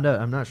I found out,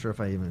 I'm not sure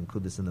if I even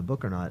include this in the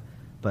book or not,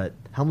 but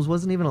Helms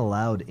wasn't even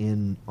allowed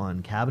in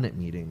on cabinet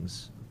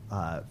meetings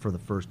for the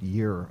first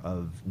year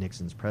of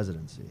Nixon's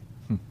presidency,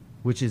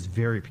 which is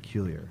very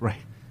peculiar.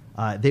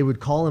 Right. They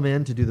would call him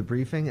in to do the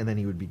briefing, and then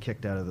he would be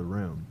kicked out of the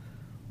room.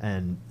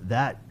 And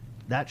that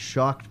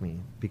shocked me,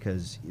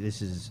 because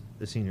this is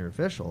a senior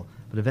official.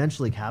 But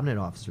eventually cabinet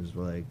officers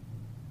were like,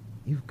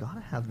 you've got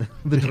to have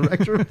the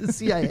director of the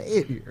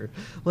CIA here.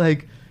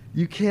 Like,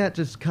 you can't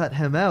just cut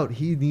him out.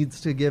 He needs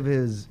to give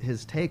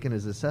his take and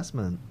his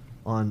assessment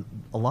on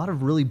a lot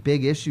of really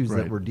big issues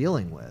that we're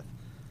dealing with.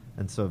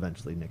 And so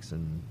eventually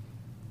Nixon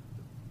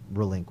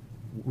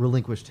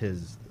relinquished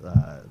his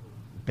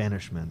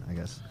banishment, I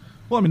guess.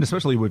 Well, I mean,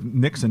 especially with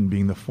Nixon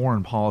being the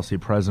foreign policy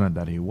president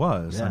that he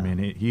was. Yeah. I mean,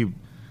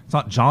 it's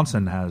not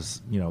Johnson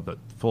has, the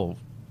full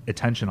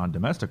attention on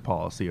domestic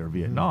policy or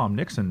Vietnam.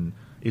 Nixon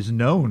is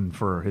known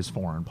for his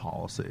foreign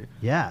policy.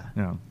 Yeah.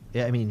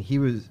 Yeah, I mean, he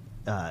was...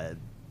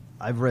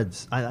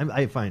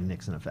 I find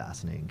Nixon a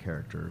fascinating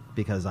character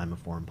because I'm a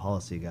foreign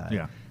policy guy.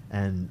 Yeah.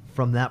 And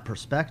from that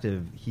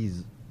perspective,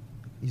 he's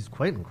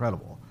quite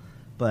incredible.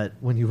 But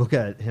when you look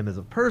at him as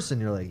a person,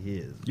 you're like, he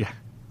is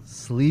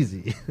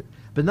sleazy.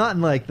 But not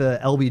in like the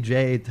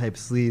LBJ type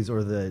sleaze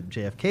or the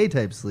JFK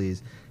type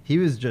sleaze. He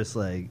was just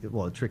like,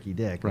 Tricky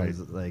Dick was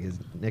like his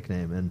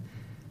nickname.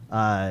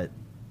 And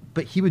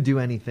but he would do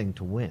anything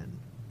to win.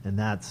 And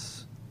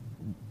that's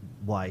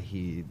why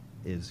he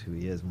is who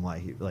he is, and why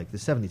he, like, the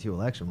 72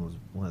 election was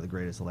one of the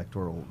greatest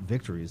electoral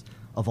victories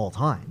of all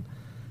time.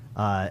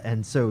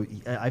 And so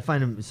I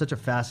find him such a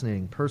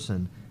fascinating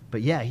person.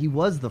 But yeah, he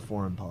was the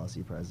foreign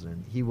policy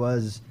president. He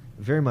was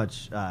very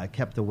much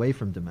kept away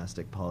from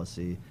domestic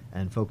policy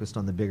and focused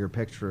on the bigger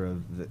picture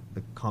of the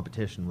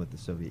competition with the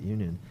Soviet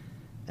Union.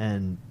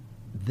 And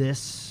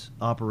this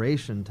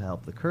operation to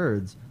help the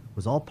Kurds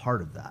was all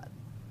part of that.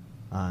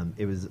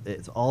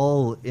 It's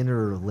all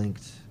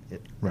interlinked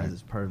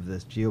as part of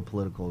this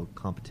geopolitical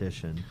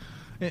competition.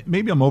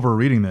 Maybe I'm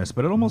overreading this,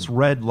 but it almost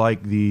read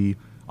like the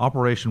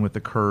operation with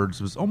the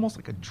Kurds was almost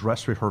like a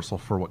dress rehearsal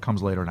for what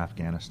comes later in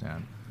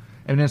Afghanistan.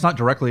 I mean, it's not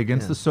directly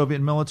against the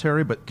Soviet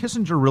military, but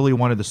Kissinger really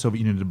wanted the Soviet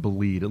Union to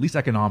bleed, at least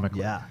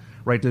economically. Yeah.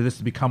 Right? To this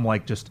to become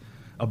like just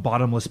a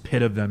bottomless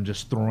pit of them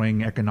just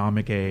throwing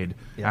economic aid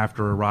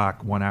after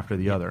Iraq, one after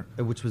the other.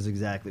 Which was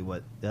exactly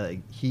what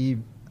I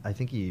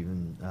think he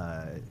even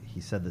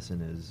he said this in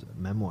his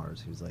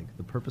memoirs. He was like,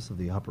 the purpose of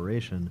the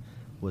operation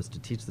was to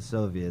teach the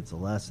Soviets a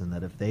lesson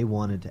that if they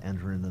wanted to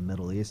enter in the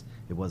Middle East,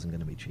 it wasn't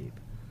going to be cheap.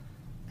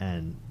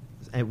 And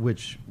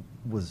which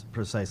was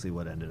precisely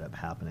what ended up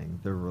happening.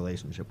 Their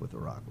relationship with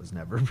Iraq was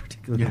never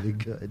particularly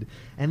good.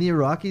 And the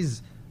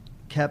Iraqis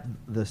kept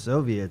the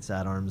Soviets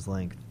at arm's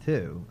length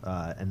too,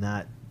 and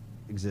that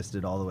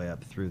existed all the way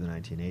up through the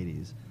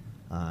 1980s.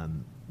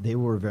 They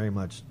were very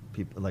much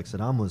people, like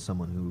Saddam was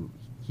someone who,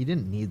 he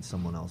didn't need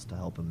someone else to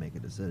help him make a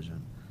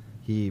decision.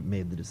 He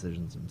made the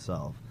decisions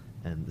himself,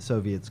 and the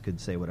Soviets could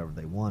say whatever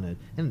they wanted.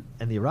 And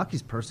the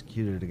Iraqis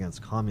persecuted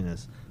against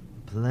communists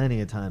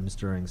plenty of times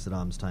during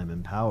Saddam's time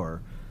in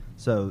power,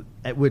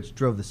 which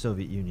drove the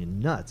Soviet Union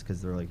nuts,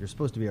 because they're like, you're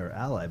supposed to be our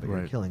ally, but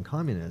you're killing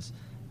communists.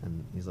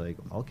 And he's like,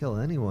 I'll kill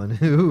anyone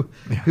who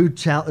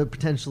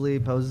potentially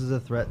poses a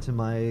threat to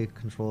my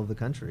control of the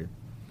country.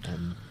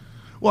 And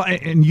well,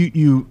 and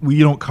you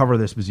don't cover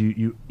this because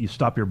you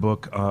stop your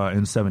book in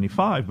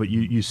 1975, but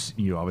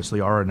you obviously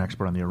are an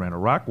expert on the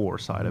Iran-Iraq war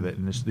side of it,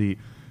 and it's the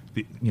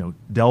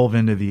delve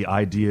into the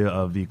idea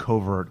of the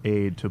covert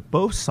aid to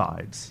both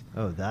sides.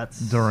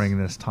 During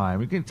this time.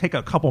 We can take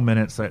a couple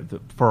minutes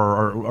for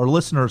our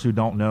listeners who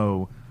don't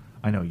know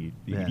I know you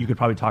could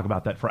probably talk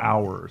about that for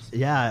hours.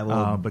 Yeah,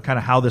 well, but kind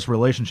of how this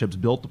relationship's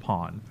built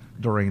upon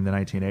during the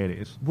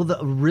 1980s. Well,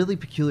 the really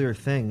peculiar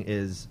thing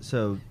is,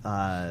 so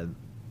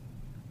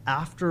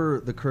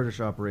after the Kurdish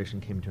operation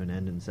came to an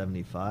end in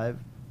 1975,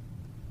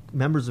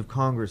 members of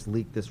Congress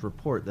leaked this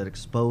report that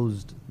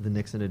exposed the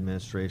Nixon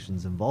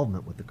administration's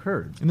involvement with the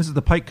Kurds. And this is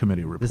the Pike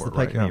Committee report, This is the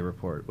Pike Committee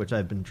report, which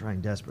I've been trying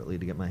desperately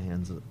to get my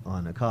hands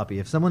on a copy.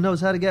 If someone knows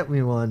how to get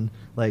me one,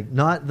 like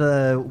not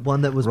the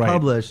one that was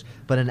published,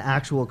 but an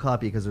actual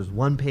copy, because there's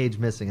one page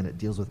missing and it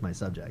deals with my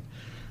subject.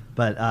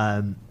 But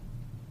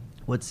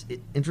what's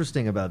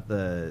interesting about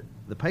the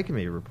Pike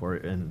Committee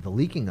report and the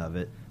leaking of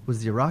it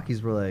was the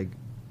Iraqis were like,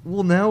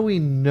 well, now we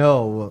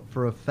know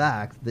for a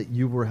fact that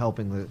you were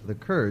helping the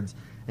Kurds,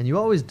 and you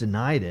always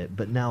denied it,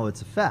 but now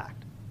it's a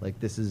fact. Like,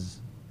 this is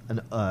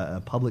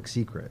a public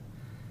secret.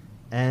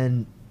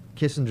 And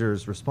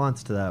Kissinger's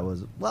response to that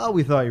was, well,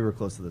 we thought you were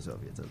close to the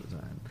Soviets at the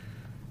time,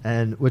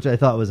 and which I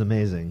thought was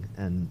amazing.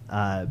 And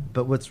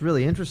but what's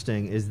really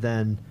interesting is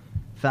then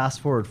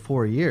fast forward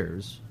 4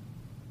 years,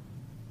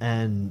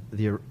 and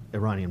the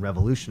Iranian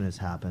Revolution has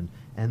happened,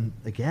 and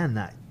again,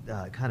 that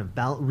kind of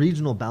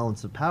regional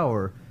balance of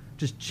power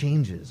just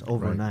changes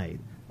overnight. Right.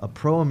 A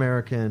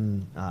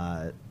pro-American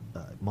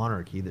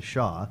monarchy, the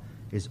Shah,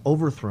 is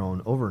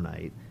overthrown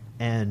overnight,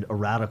 and a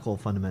radical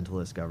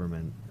fundamentalist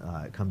government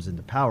comes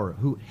into power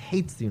who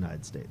hates the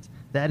United States.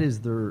 That is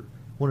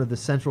one of the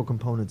central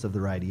components of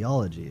their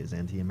ideology is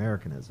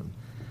anti-Americanism.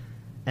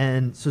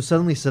 And so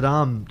suddenly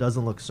Saddam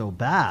doesn't look so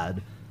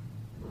bad,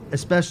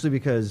 especially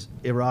because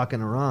Iraq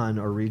and Iran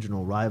are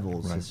regional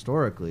rivals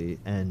historically.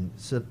 And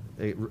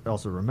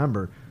also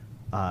remember,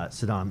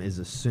 Saddam is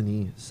a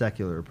Sunni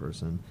secular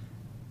person,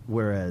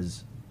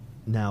 whereas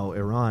now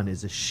Iran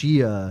is a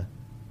Shia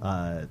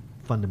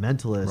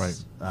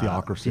fundamentalist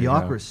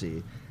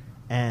theocracy,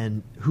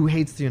 and who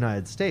hates the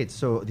United States.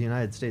 So the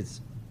United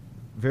States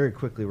very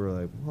quickly were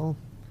like, well,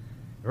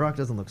 Iraq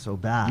doesn't look so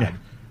bad,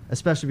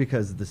 especially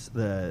because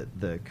the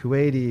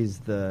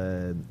Kuwaitis,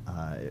 the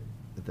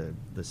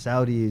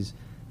Saudis,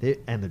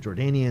 and the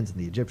Jordanians and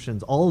the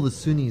Egyptians, all the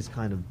Sunnis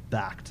kind of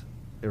backed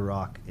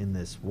Iraq in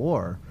this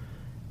war.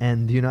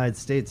 And the United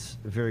States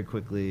very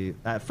quickly,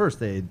 at first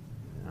they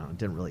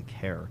didn't really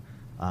care.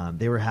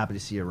 They were happy to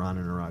see Iran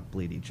and Iraq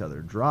bleed each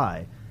other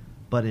dry.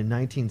 But in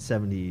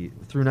 1970,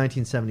 through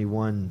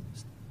 1971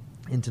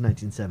 into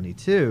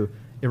 1972,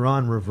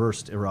 Iran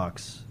reversed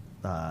Iraq's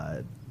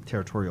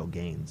territorial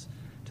gains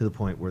to the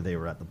point where they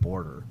were at the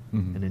border.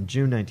 Mm-hmm. And in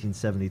June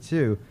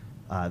 1972,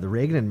 the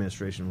Reagan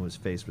administration was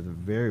faced with a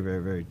very,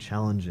 very, very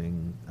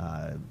challenging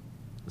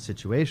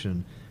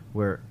situation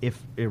where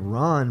if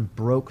Iran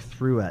broke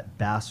through at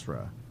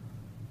Basra,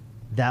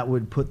 that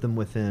would put them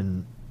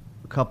within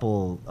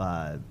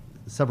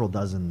several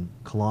dozen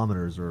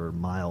kilometers or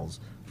miles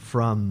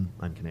from,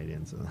 I'm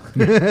Canadian, so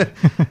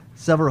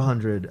several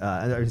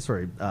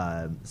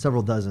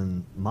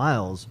dozen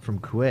miles from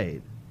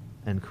Kuwait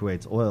and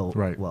Kuwait's oil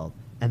wealth.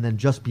 And then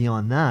just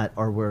beyond that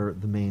are where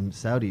the main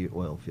Saudi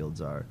oil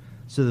fields are.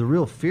 So the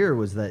real fear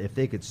was that if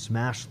they could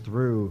smash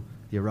through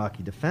the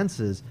Iraqi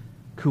defenses,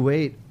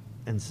 Kuwait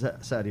and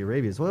Saudi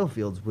Arabia's oil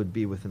fields would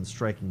be within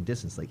striking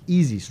distance, like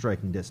easy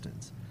striking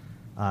distance.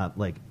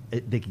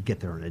 They could get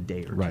there in a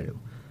day or two.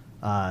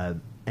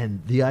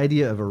 And the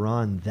idea of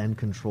Iran then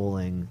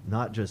controlling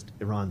not just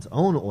Iran's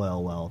own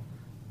oil wealth,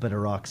 but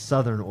Iraq's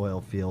southern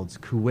oil fields,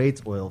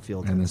 Kuwait's oil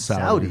fields, and the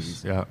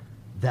Saudis,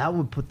 that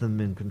would put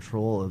them in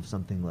control of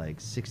something like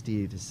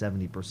 60 to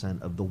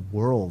 70% of the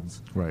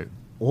world's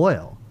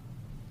oil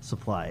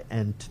supply.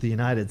 And to the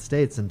United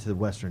States and to the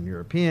Western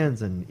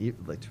Europeans and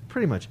to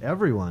pretty much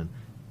everyone,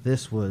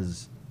 this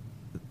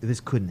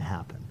couldn't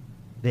happen.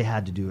 They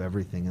had to do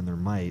everything in their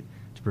might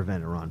to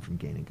prevent Iran from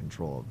gaining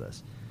control of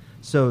this.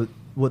 So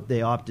what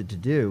they opted to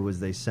do was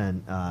they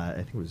sent, I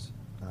think it was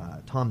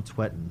Tom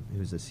Twetton,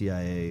 who's a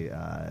CIA,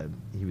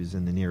 he was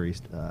in the Near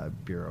East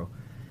Bureau,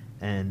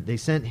 and they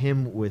sent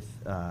him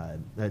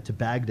to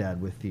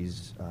Baghdad with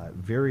these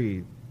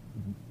very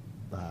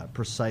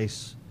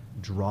precise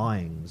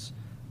drawings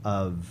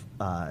of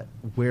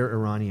where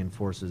Iranian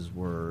forces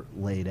were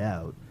laid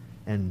out,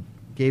 and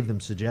gave them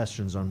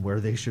suggestions on where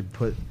they should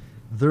put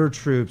their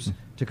troops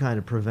to kind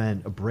of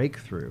prevent a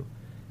breakthrough.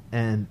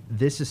 And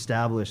this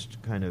established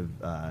kind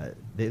of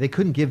they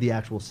couldn't give the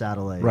actual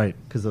satellite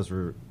because those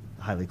were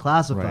highly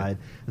classified,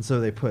 and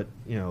so they put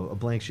a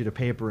blank sheet of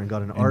paper and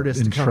got an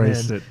artist to come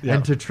in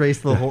and to trace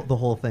the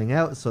whole thing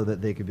out, so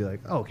that they could be like,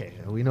 oh, okay,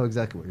 we know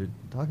exactly what you're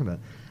talking about.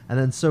 And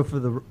then so for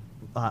the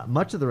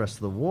much of the rest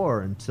of the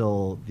war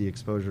until the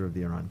exposure of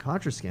the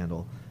Iran-Contra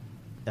scandal,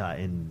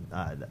 and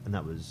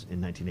that was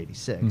in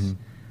 1986.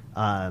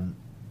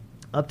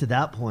 Up to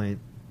that point,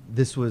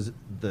 this was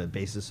the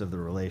basis of the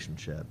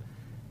relationship.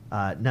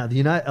 Now,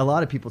 a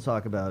lot of people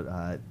talk about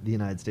the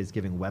United States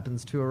giving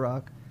weapons to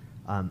Iraq.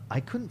 I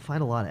couldn't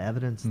find a lot of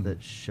evidence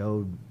that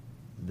showed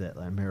that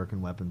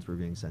American weapons were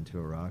being sent to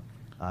Iraq,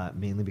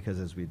 mainly because,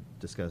 as we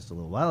discussed a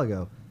little while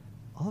ago,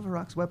 all of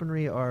Iraq's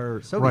weaponry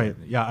are Soviet. Right.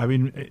 Yeah. I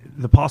mean,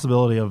 the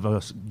possibility of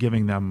us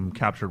giving them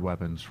captured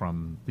weapons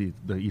from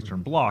the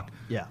Eastern Bloc.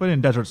 Yeah. But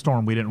in Desert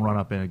Storm, we didn't run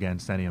up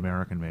against any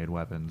American-made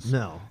weapons.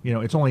 No.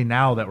 It's only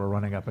now that we're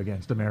running up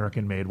against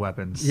American-made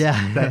weapons.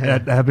 Yeah.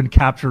 that have been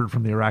captured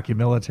from the Iraqi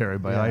military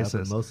by Yeah, ISIS.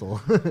 up in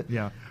Mosul.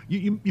 Yeah.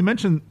 You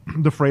mentioned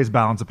the phrase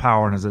 "balance of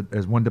power," and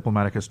as one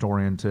diplomatic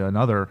historian to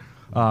another.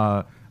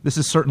 This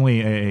is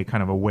certainly a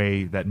kind of a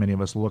way that many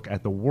of us look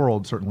at the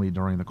world, certainly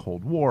during the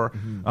Cold War,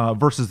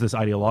 versus this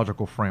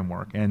ideological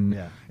framework. And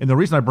the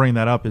reason I bring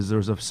that up is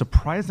there's a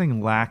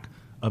surprising lack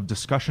of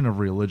discussion of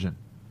religion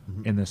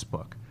in this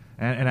book.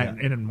 And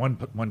in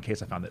one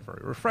case, I found it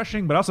very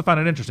refreshing, but I also found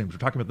it interesting because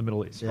we're talking about the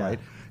Middle East, right?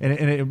 And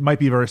it might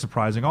be very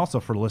surprising also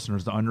for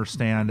listeners to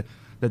understand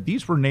that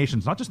these were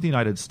nations, not just the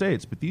United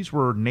States, but these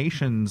were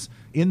nations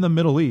in the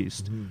Middle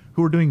East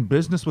who were doing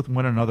business with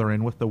one another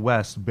and with the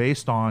West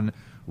based on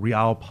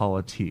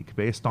realpolitik,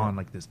 based on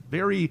like this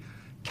very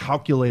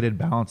calculated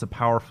balance of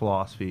power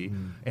philosophy,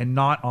 and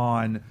not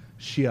on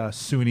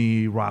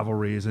Shia-Sunni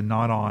rivalries, and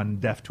not on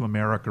deaf to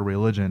America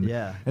religion.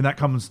 Yeah. And that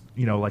comes,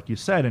 like you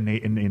said,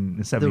 in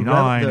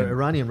 79. The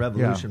Iranian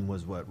Revolution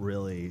was what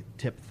really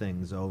tipped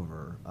things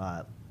over.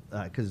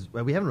 Because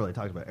we haven't really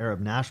talked about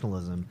Arab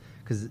nationalism,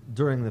 because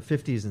during the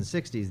 50s and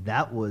 60s,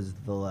 that was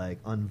the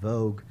en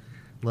vogue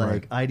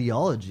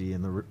ideology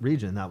in the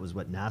region. That was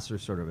what Nasser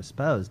sort of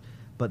espoused.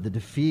 But the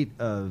defeat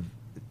of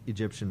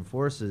Egyptian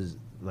forces,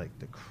 like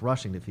the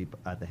crushing defeat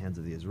at the hands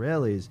of the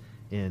Israelis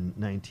in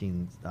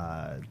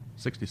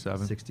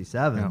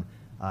 1967,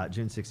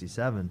 June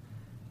 67,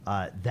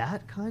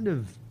 that kind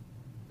of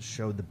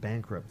showed the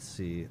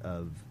bankruptcy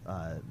of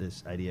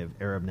this idea of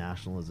Arab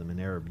nationalism and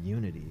Arab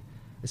unity,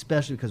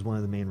 especially because one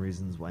of the main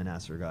reasons why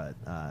Nasser got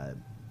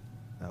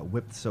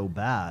whipped so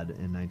bad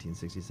in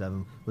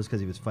 1967 was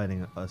because he was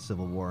fighting a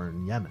civil war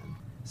in Yemen.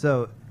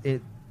 So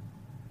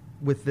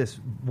with this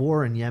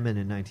war in Yemen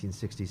in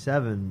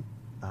 1967,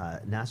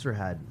 Nasser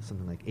had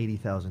something like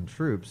 80,000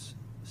 troops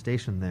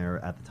stationed there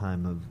at the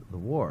time of the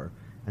war.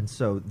 And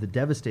so the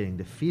devastating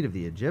defeat of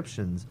the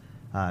Egyptians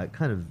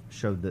kind of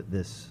showed that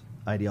this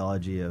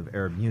ideology of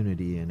Arab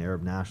unity and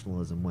Arab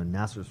nationalism, when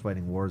Nasser's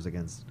fighting wars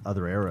against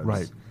other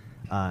Arabs,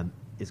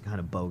 is kind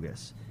of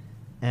bogus.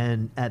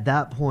 And at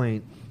that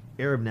point,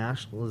 Arab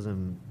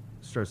nationalism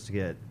starts to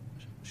get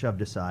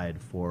shoved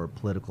aside for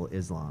political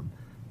Islam.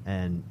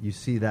 And you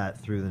see that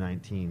through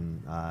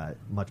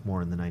much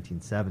more in the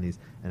 1970s.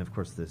 And of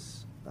course, the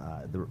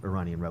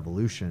Iranian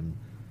Revolution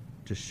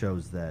just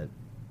shows that,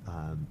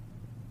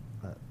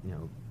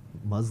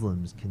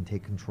 Muslims can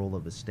take control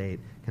of a state,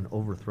 can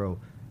overthrow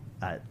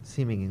at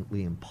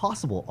seemingly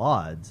impossible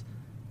odds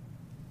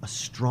a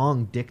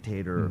strong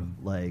dictator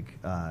like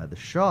the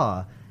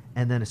Shah,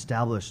 and then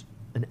establish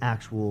an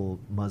actual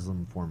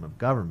Muslim form of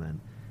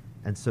government.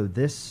 And so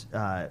this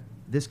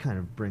kind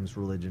of brings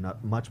religion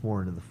up much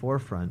more into the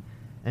forefront.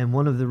 And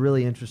one of the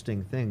really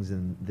interesting things,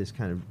 and this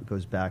kind of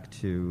goes back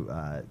to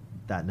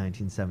that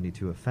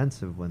 1972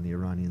 offensive when the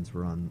Iranians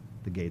were on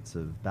the gates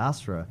of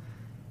Basra,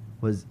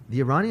 was the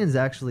Iranians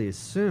actually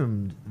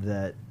assumed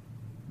that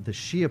the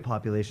Shia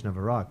population of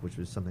Iraq, which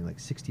was something like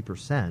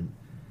 60%,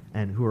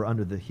 and who were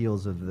under the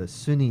heels of the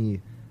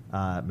Sunni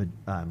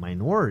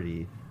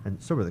minority,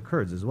 and so were the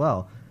Kurds as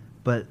well,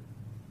 but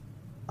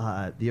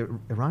the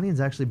Iranians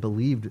actually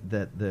believed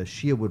that the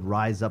Shia would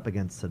rise up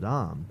against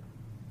Saddam,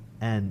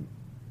 and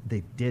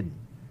they didn't.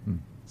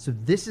 So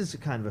this is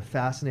kind of a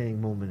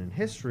fascinating moment in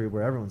history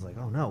where everyone's like,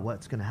 oh no,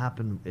 what's going to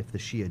happen if the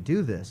Shia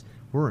do this?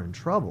 We're in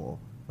trouble.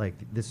 Like,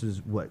 this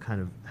is what kind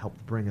of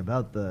helped bring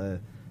about the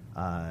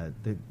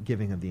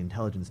giving of the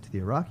intelligence to the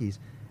Iraqis.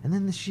 And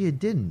then the Shia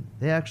didn't.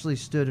 They actually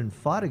stood and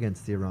fought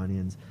against the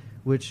Iranians,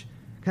 which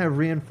kind of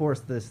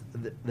reinforced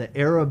the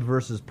Arab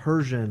versus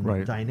Persian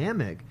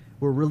dynamic,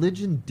 where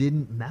religion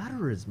didn't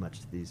matter as much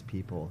to these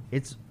people.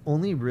 It's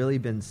only really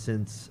been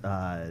since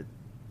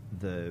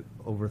the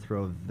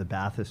overthrow of the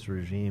Ba'athist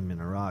regime in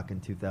Iraq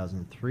in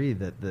 2003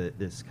 that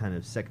this kind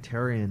of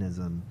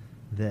sectarianism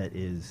that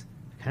is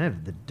kind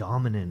of the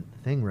dominant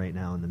thing right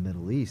now in the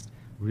Middle East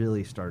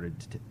really started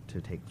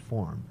to take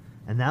form.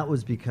 And that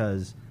was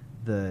because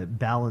the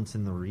balance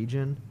in the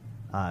region,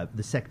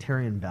 the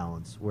sectarian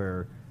balance,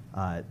 where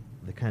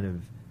the kind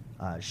of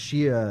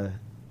Shia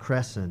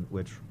crescent,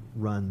 which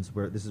runs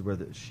this is where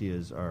the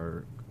Shias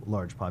are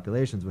large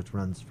populations, which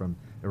runs from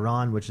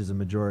Iran, which is a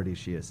majority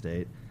Shia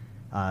state,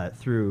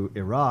 through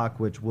Iraq,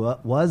 which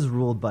was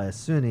ruled by a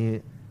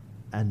Sunni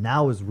and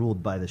now is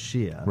ruled by the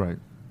Shia,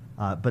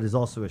 but is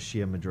also a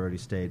Shia majority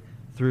state,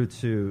 through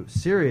to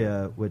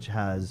Syria, which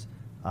has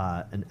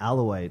an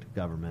Alawite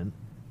government,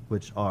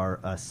 which are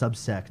a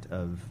subsect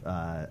of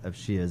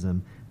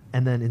Shiism,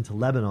 and then into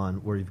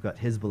Lebanon, where you've got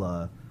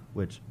Hezbollah,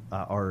 which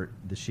the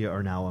Shia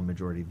are now a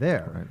majority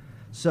there.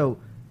 So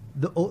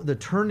the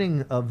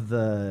turning of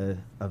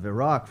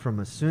Iraq from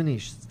a Sunni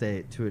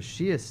state to a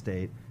Shia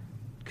state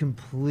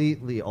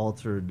completely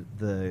altered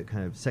the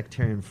kind of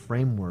sectarian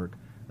framework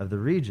of the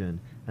region.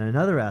 And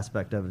another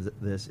aspect of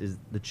this is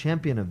the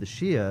champion of the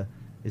Shia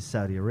is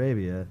Saudi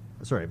Arabia.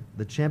 Sorry,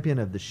 the champion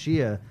of the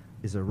Shia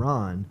is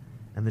Iran,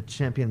 and the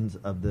champions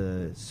of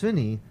the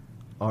Sunni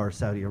are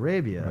Saudi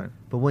Arabia. Right.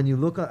 But when you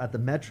look at the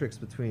metrics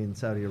between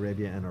Saudi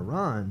Arabia and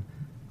Iran,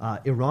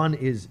 Iran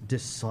is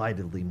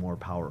decidedly more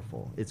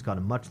powerful. It's got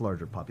a much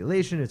larger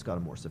population. It's got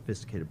a more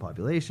sophisticated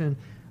population.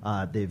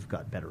 They've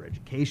got better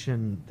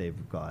education.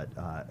 They've got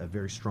a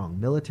very strong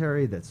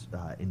military that's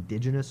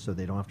indigenous, so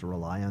they don't have to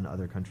rely on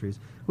other countries,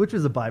 which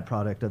was a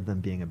byproduct of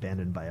them being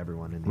abandoned by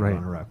everyone in the Right.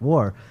 Iran-Iraq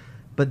War.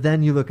 But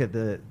then you look at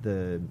the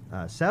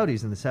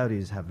Saudis, and the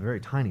Saudis have a very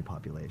tiny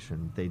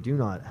population. They do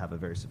not have a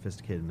very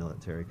sophisticated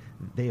military.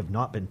 They have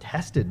not been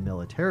tested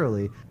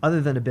militarily,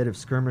 other than a bit of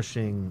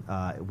skirmishing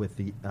with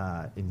the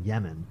in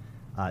Yemen.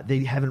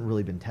 They haven't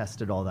really been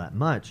tested all that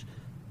much.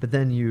 But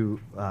then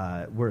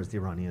whereas the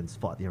Iranians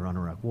fought the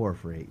Iran-Iraq War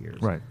for 8 years.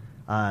 Right.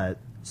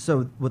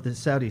 So what the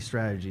Saudi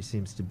strategy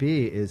seems to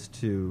be is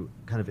to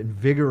kind of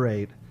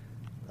invigorate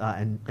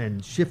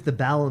and shift the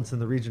balance in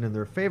the region in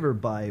their favor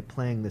by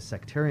playing the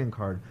sectarian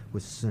card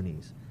with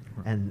Sunnis,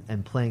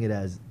 and playing it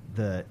as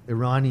the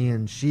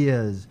Iranian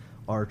Shias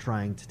are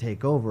trying to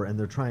take over, and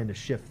they're trying to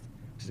shift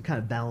to kind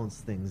of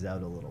balance things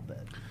out a little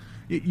bit.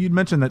 You'd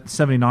mentioned that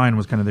 79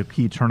 was kind of the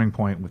key turning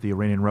point with the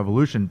Iranian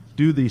Revolution.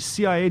 Do the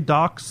CIA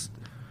docs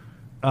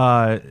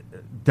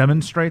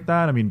demonstrate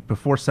that? I mean,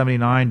 before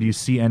 79, do you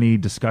see any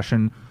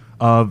discussion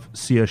of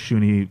Shia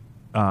Sunni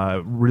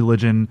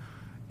religion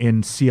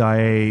in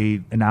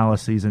CIA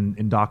analyses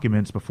and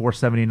documents before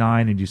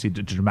 79, and do you see a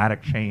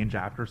dramatic change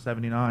after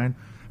 79?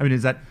 I mean,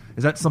 is that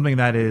something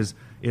that is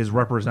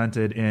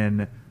represented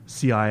in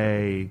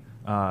CIA,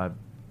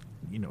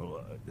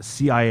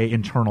 CIA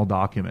internal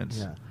documents?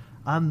 Yeah,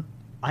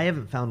 I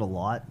haven't found a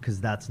lot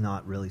because that's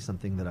not really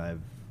something that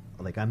I'm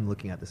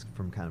looking at this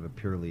from kind of a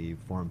purely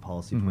foreign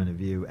policy point of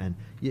view, and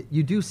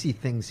you do see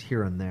things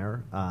here and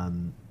there.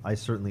 I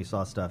certainly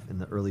saw stuff in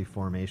the early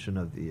formation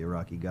of the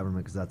Iraqi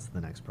government, because that's the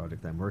next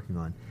project I'm working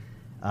on,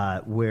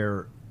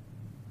 where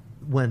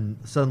when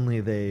suddenly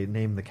they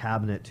named the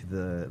cabinet to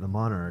the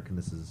monarch, and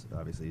this is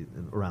obviously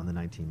around the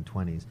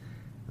 1920s,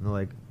 and they're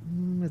like,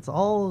 it's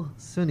all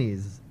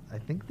Sunnis. I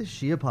think the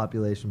Shia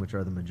population, which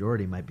are the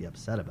majority, might be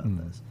upset about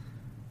this,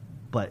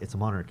 but it's a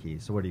monarchy,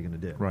 so what are you going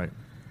to do? Right.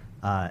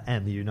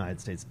 And the United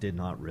States did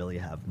not really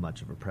have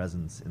much of a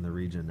presence in the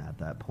region at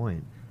that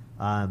point.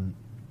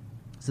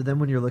 So then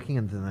when you're looking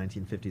into the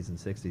 1950s and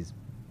 60s,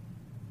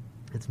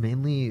 it's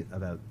mainly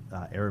about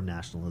Arab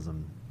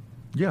nationalism.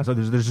 Yeah, so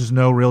there's just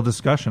no real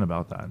discussion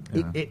about that.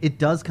 Yeah. It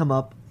does come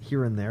up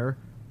here and there,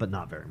 but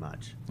not very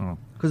much.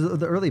 Because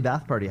the early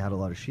Ba'ath Party had a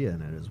lot of Shia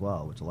in it as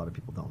well, which a lot of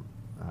people don't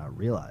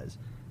realize.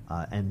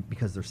 And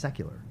because they're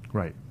secular.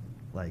 Right.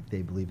 Like,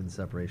 they believe in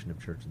separation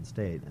of church and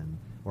state,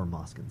 or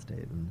mosque and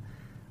state. And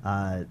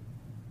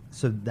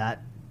so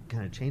that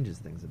kind of changes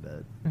things a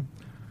bit.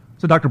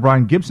 So Dr.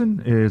 Brian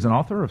Gibson is an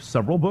author of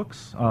several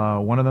books.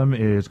 One of them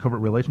is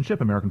Covert Relationship,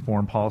 American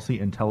Foreign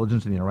Policy,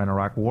 Intelligence in the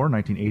Iran-Iraq War,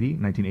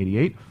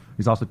 1980-1988.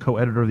 He's also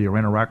co-editor of the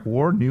Iran-Iraq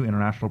War, New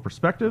International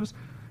Perspectives.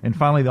 And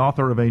finally, the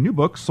author of a new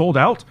book, Sold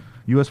Out,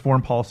 U.S.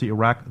 Foreign Policy,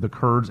 Iraq, the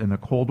Kurds, and the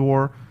Cold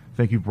War.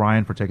 Thank you,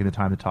 Brian, for taking the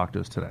time to talk to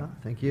us today.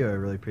 Thank you. I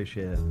really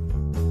appreciate it.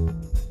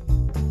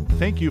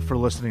 Thank you for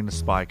listening to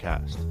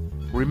Spycast.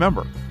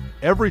 Remember,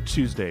 every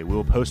Tuesday we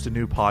will post a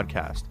new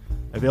podcast,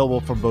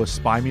 available from both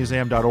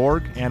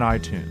spymuseum.org and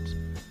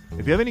iTunes.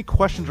 If you have any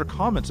questions or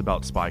comments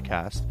about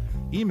Spycast,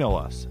 email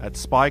us at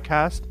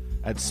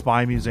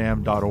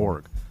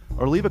spycast@spymuseum.org,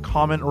 or leave a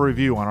comment or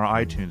review on our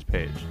iTunes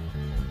page.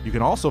 You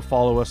can also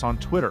follow us on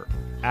Twitter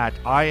at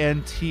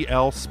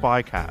INTL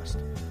Spycast.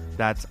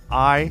 That's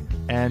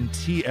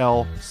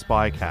INTL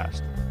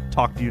Spycast.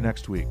 Talk to you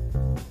next week.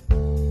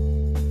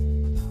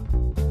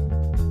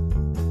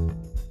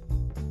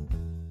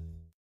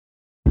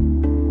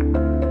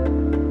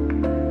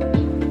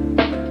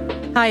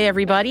 Hi,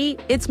 everybody.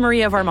 It's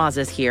Maria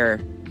Varmazes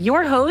here,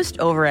 your host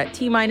over at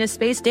T-Minus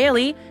Space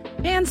Daily,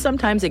 and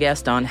sometimes a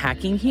guest on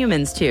Hacking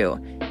Humans, too.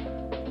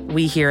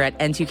 We here at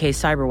N2K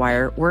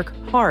Cyberwire work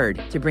hard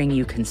to bring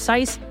you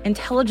concise,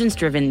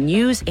 intelligence-driven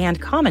news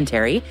and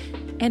commentary,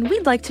 and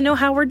we'd like to know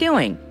how we're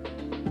doing.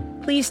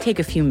 Please take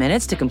a few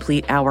minutes to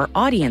complete our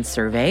audience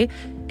survey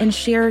and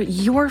share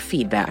your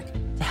feedback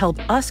to help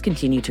us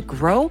continue to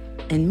grow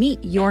and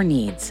meet your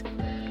needs.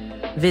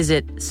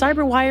 Visit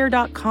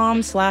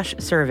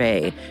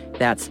cyberwire.com/survey.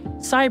 That's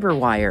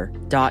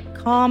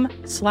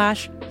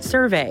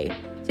cyberwire.com/survey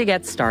to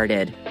get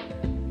started.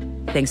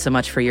 Thanks so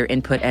much for your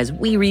input as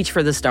we reach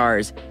for the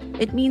stars.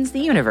 It means the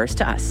universe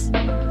to us.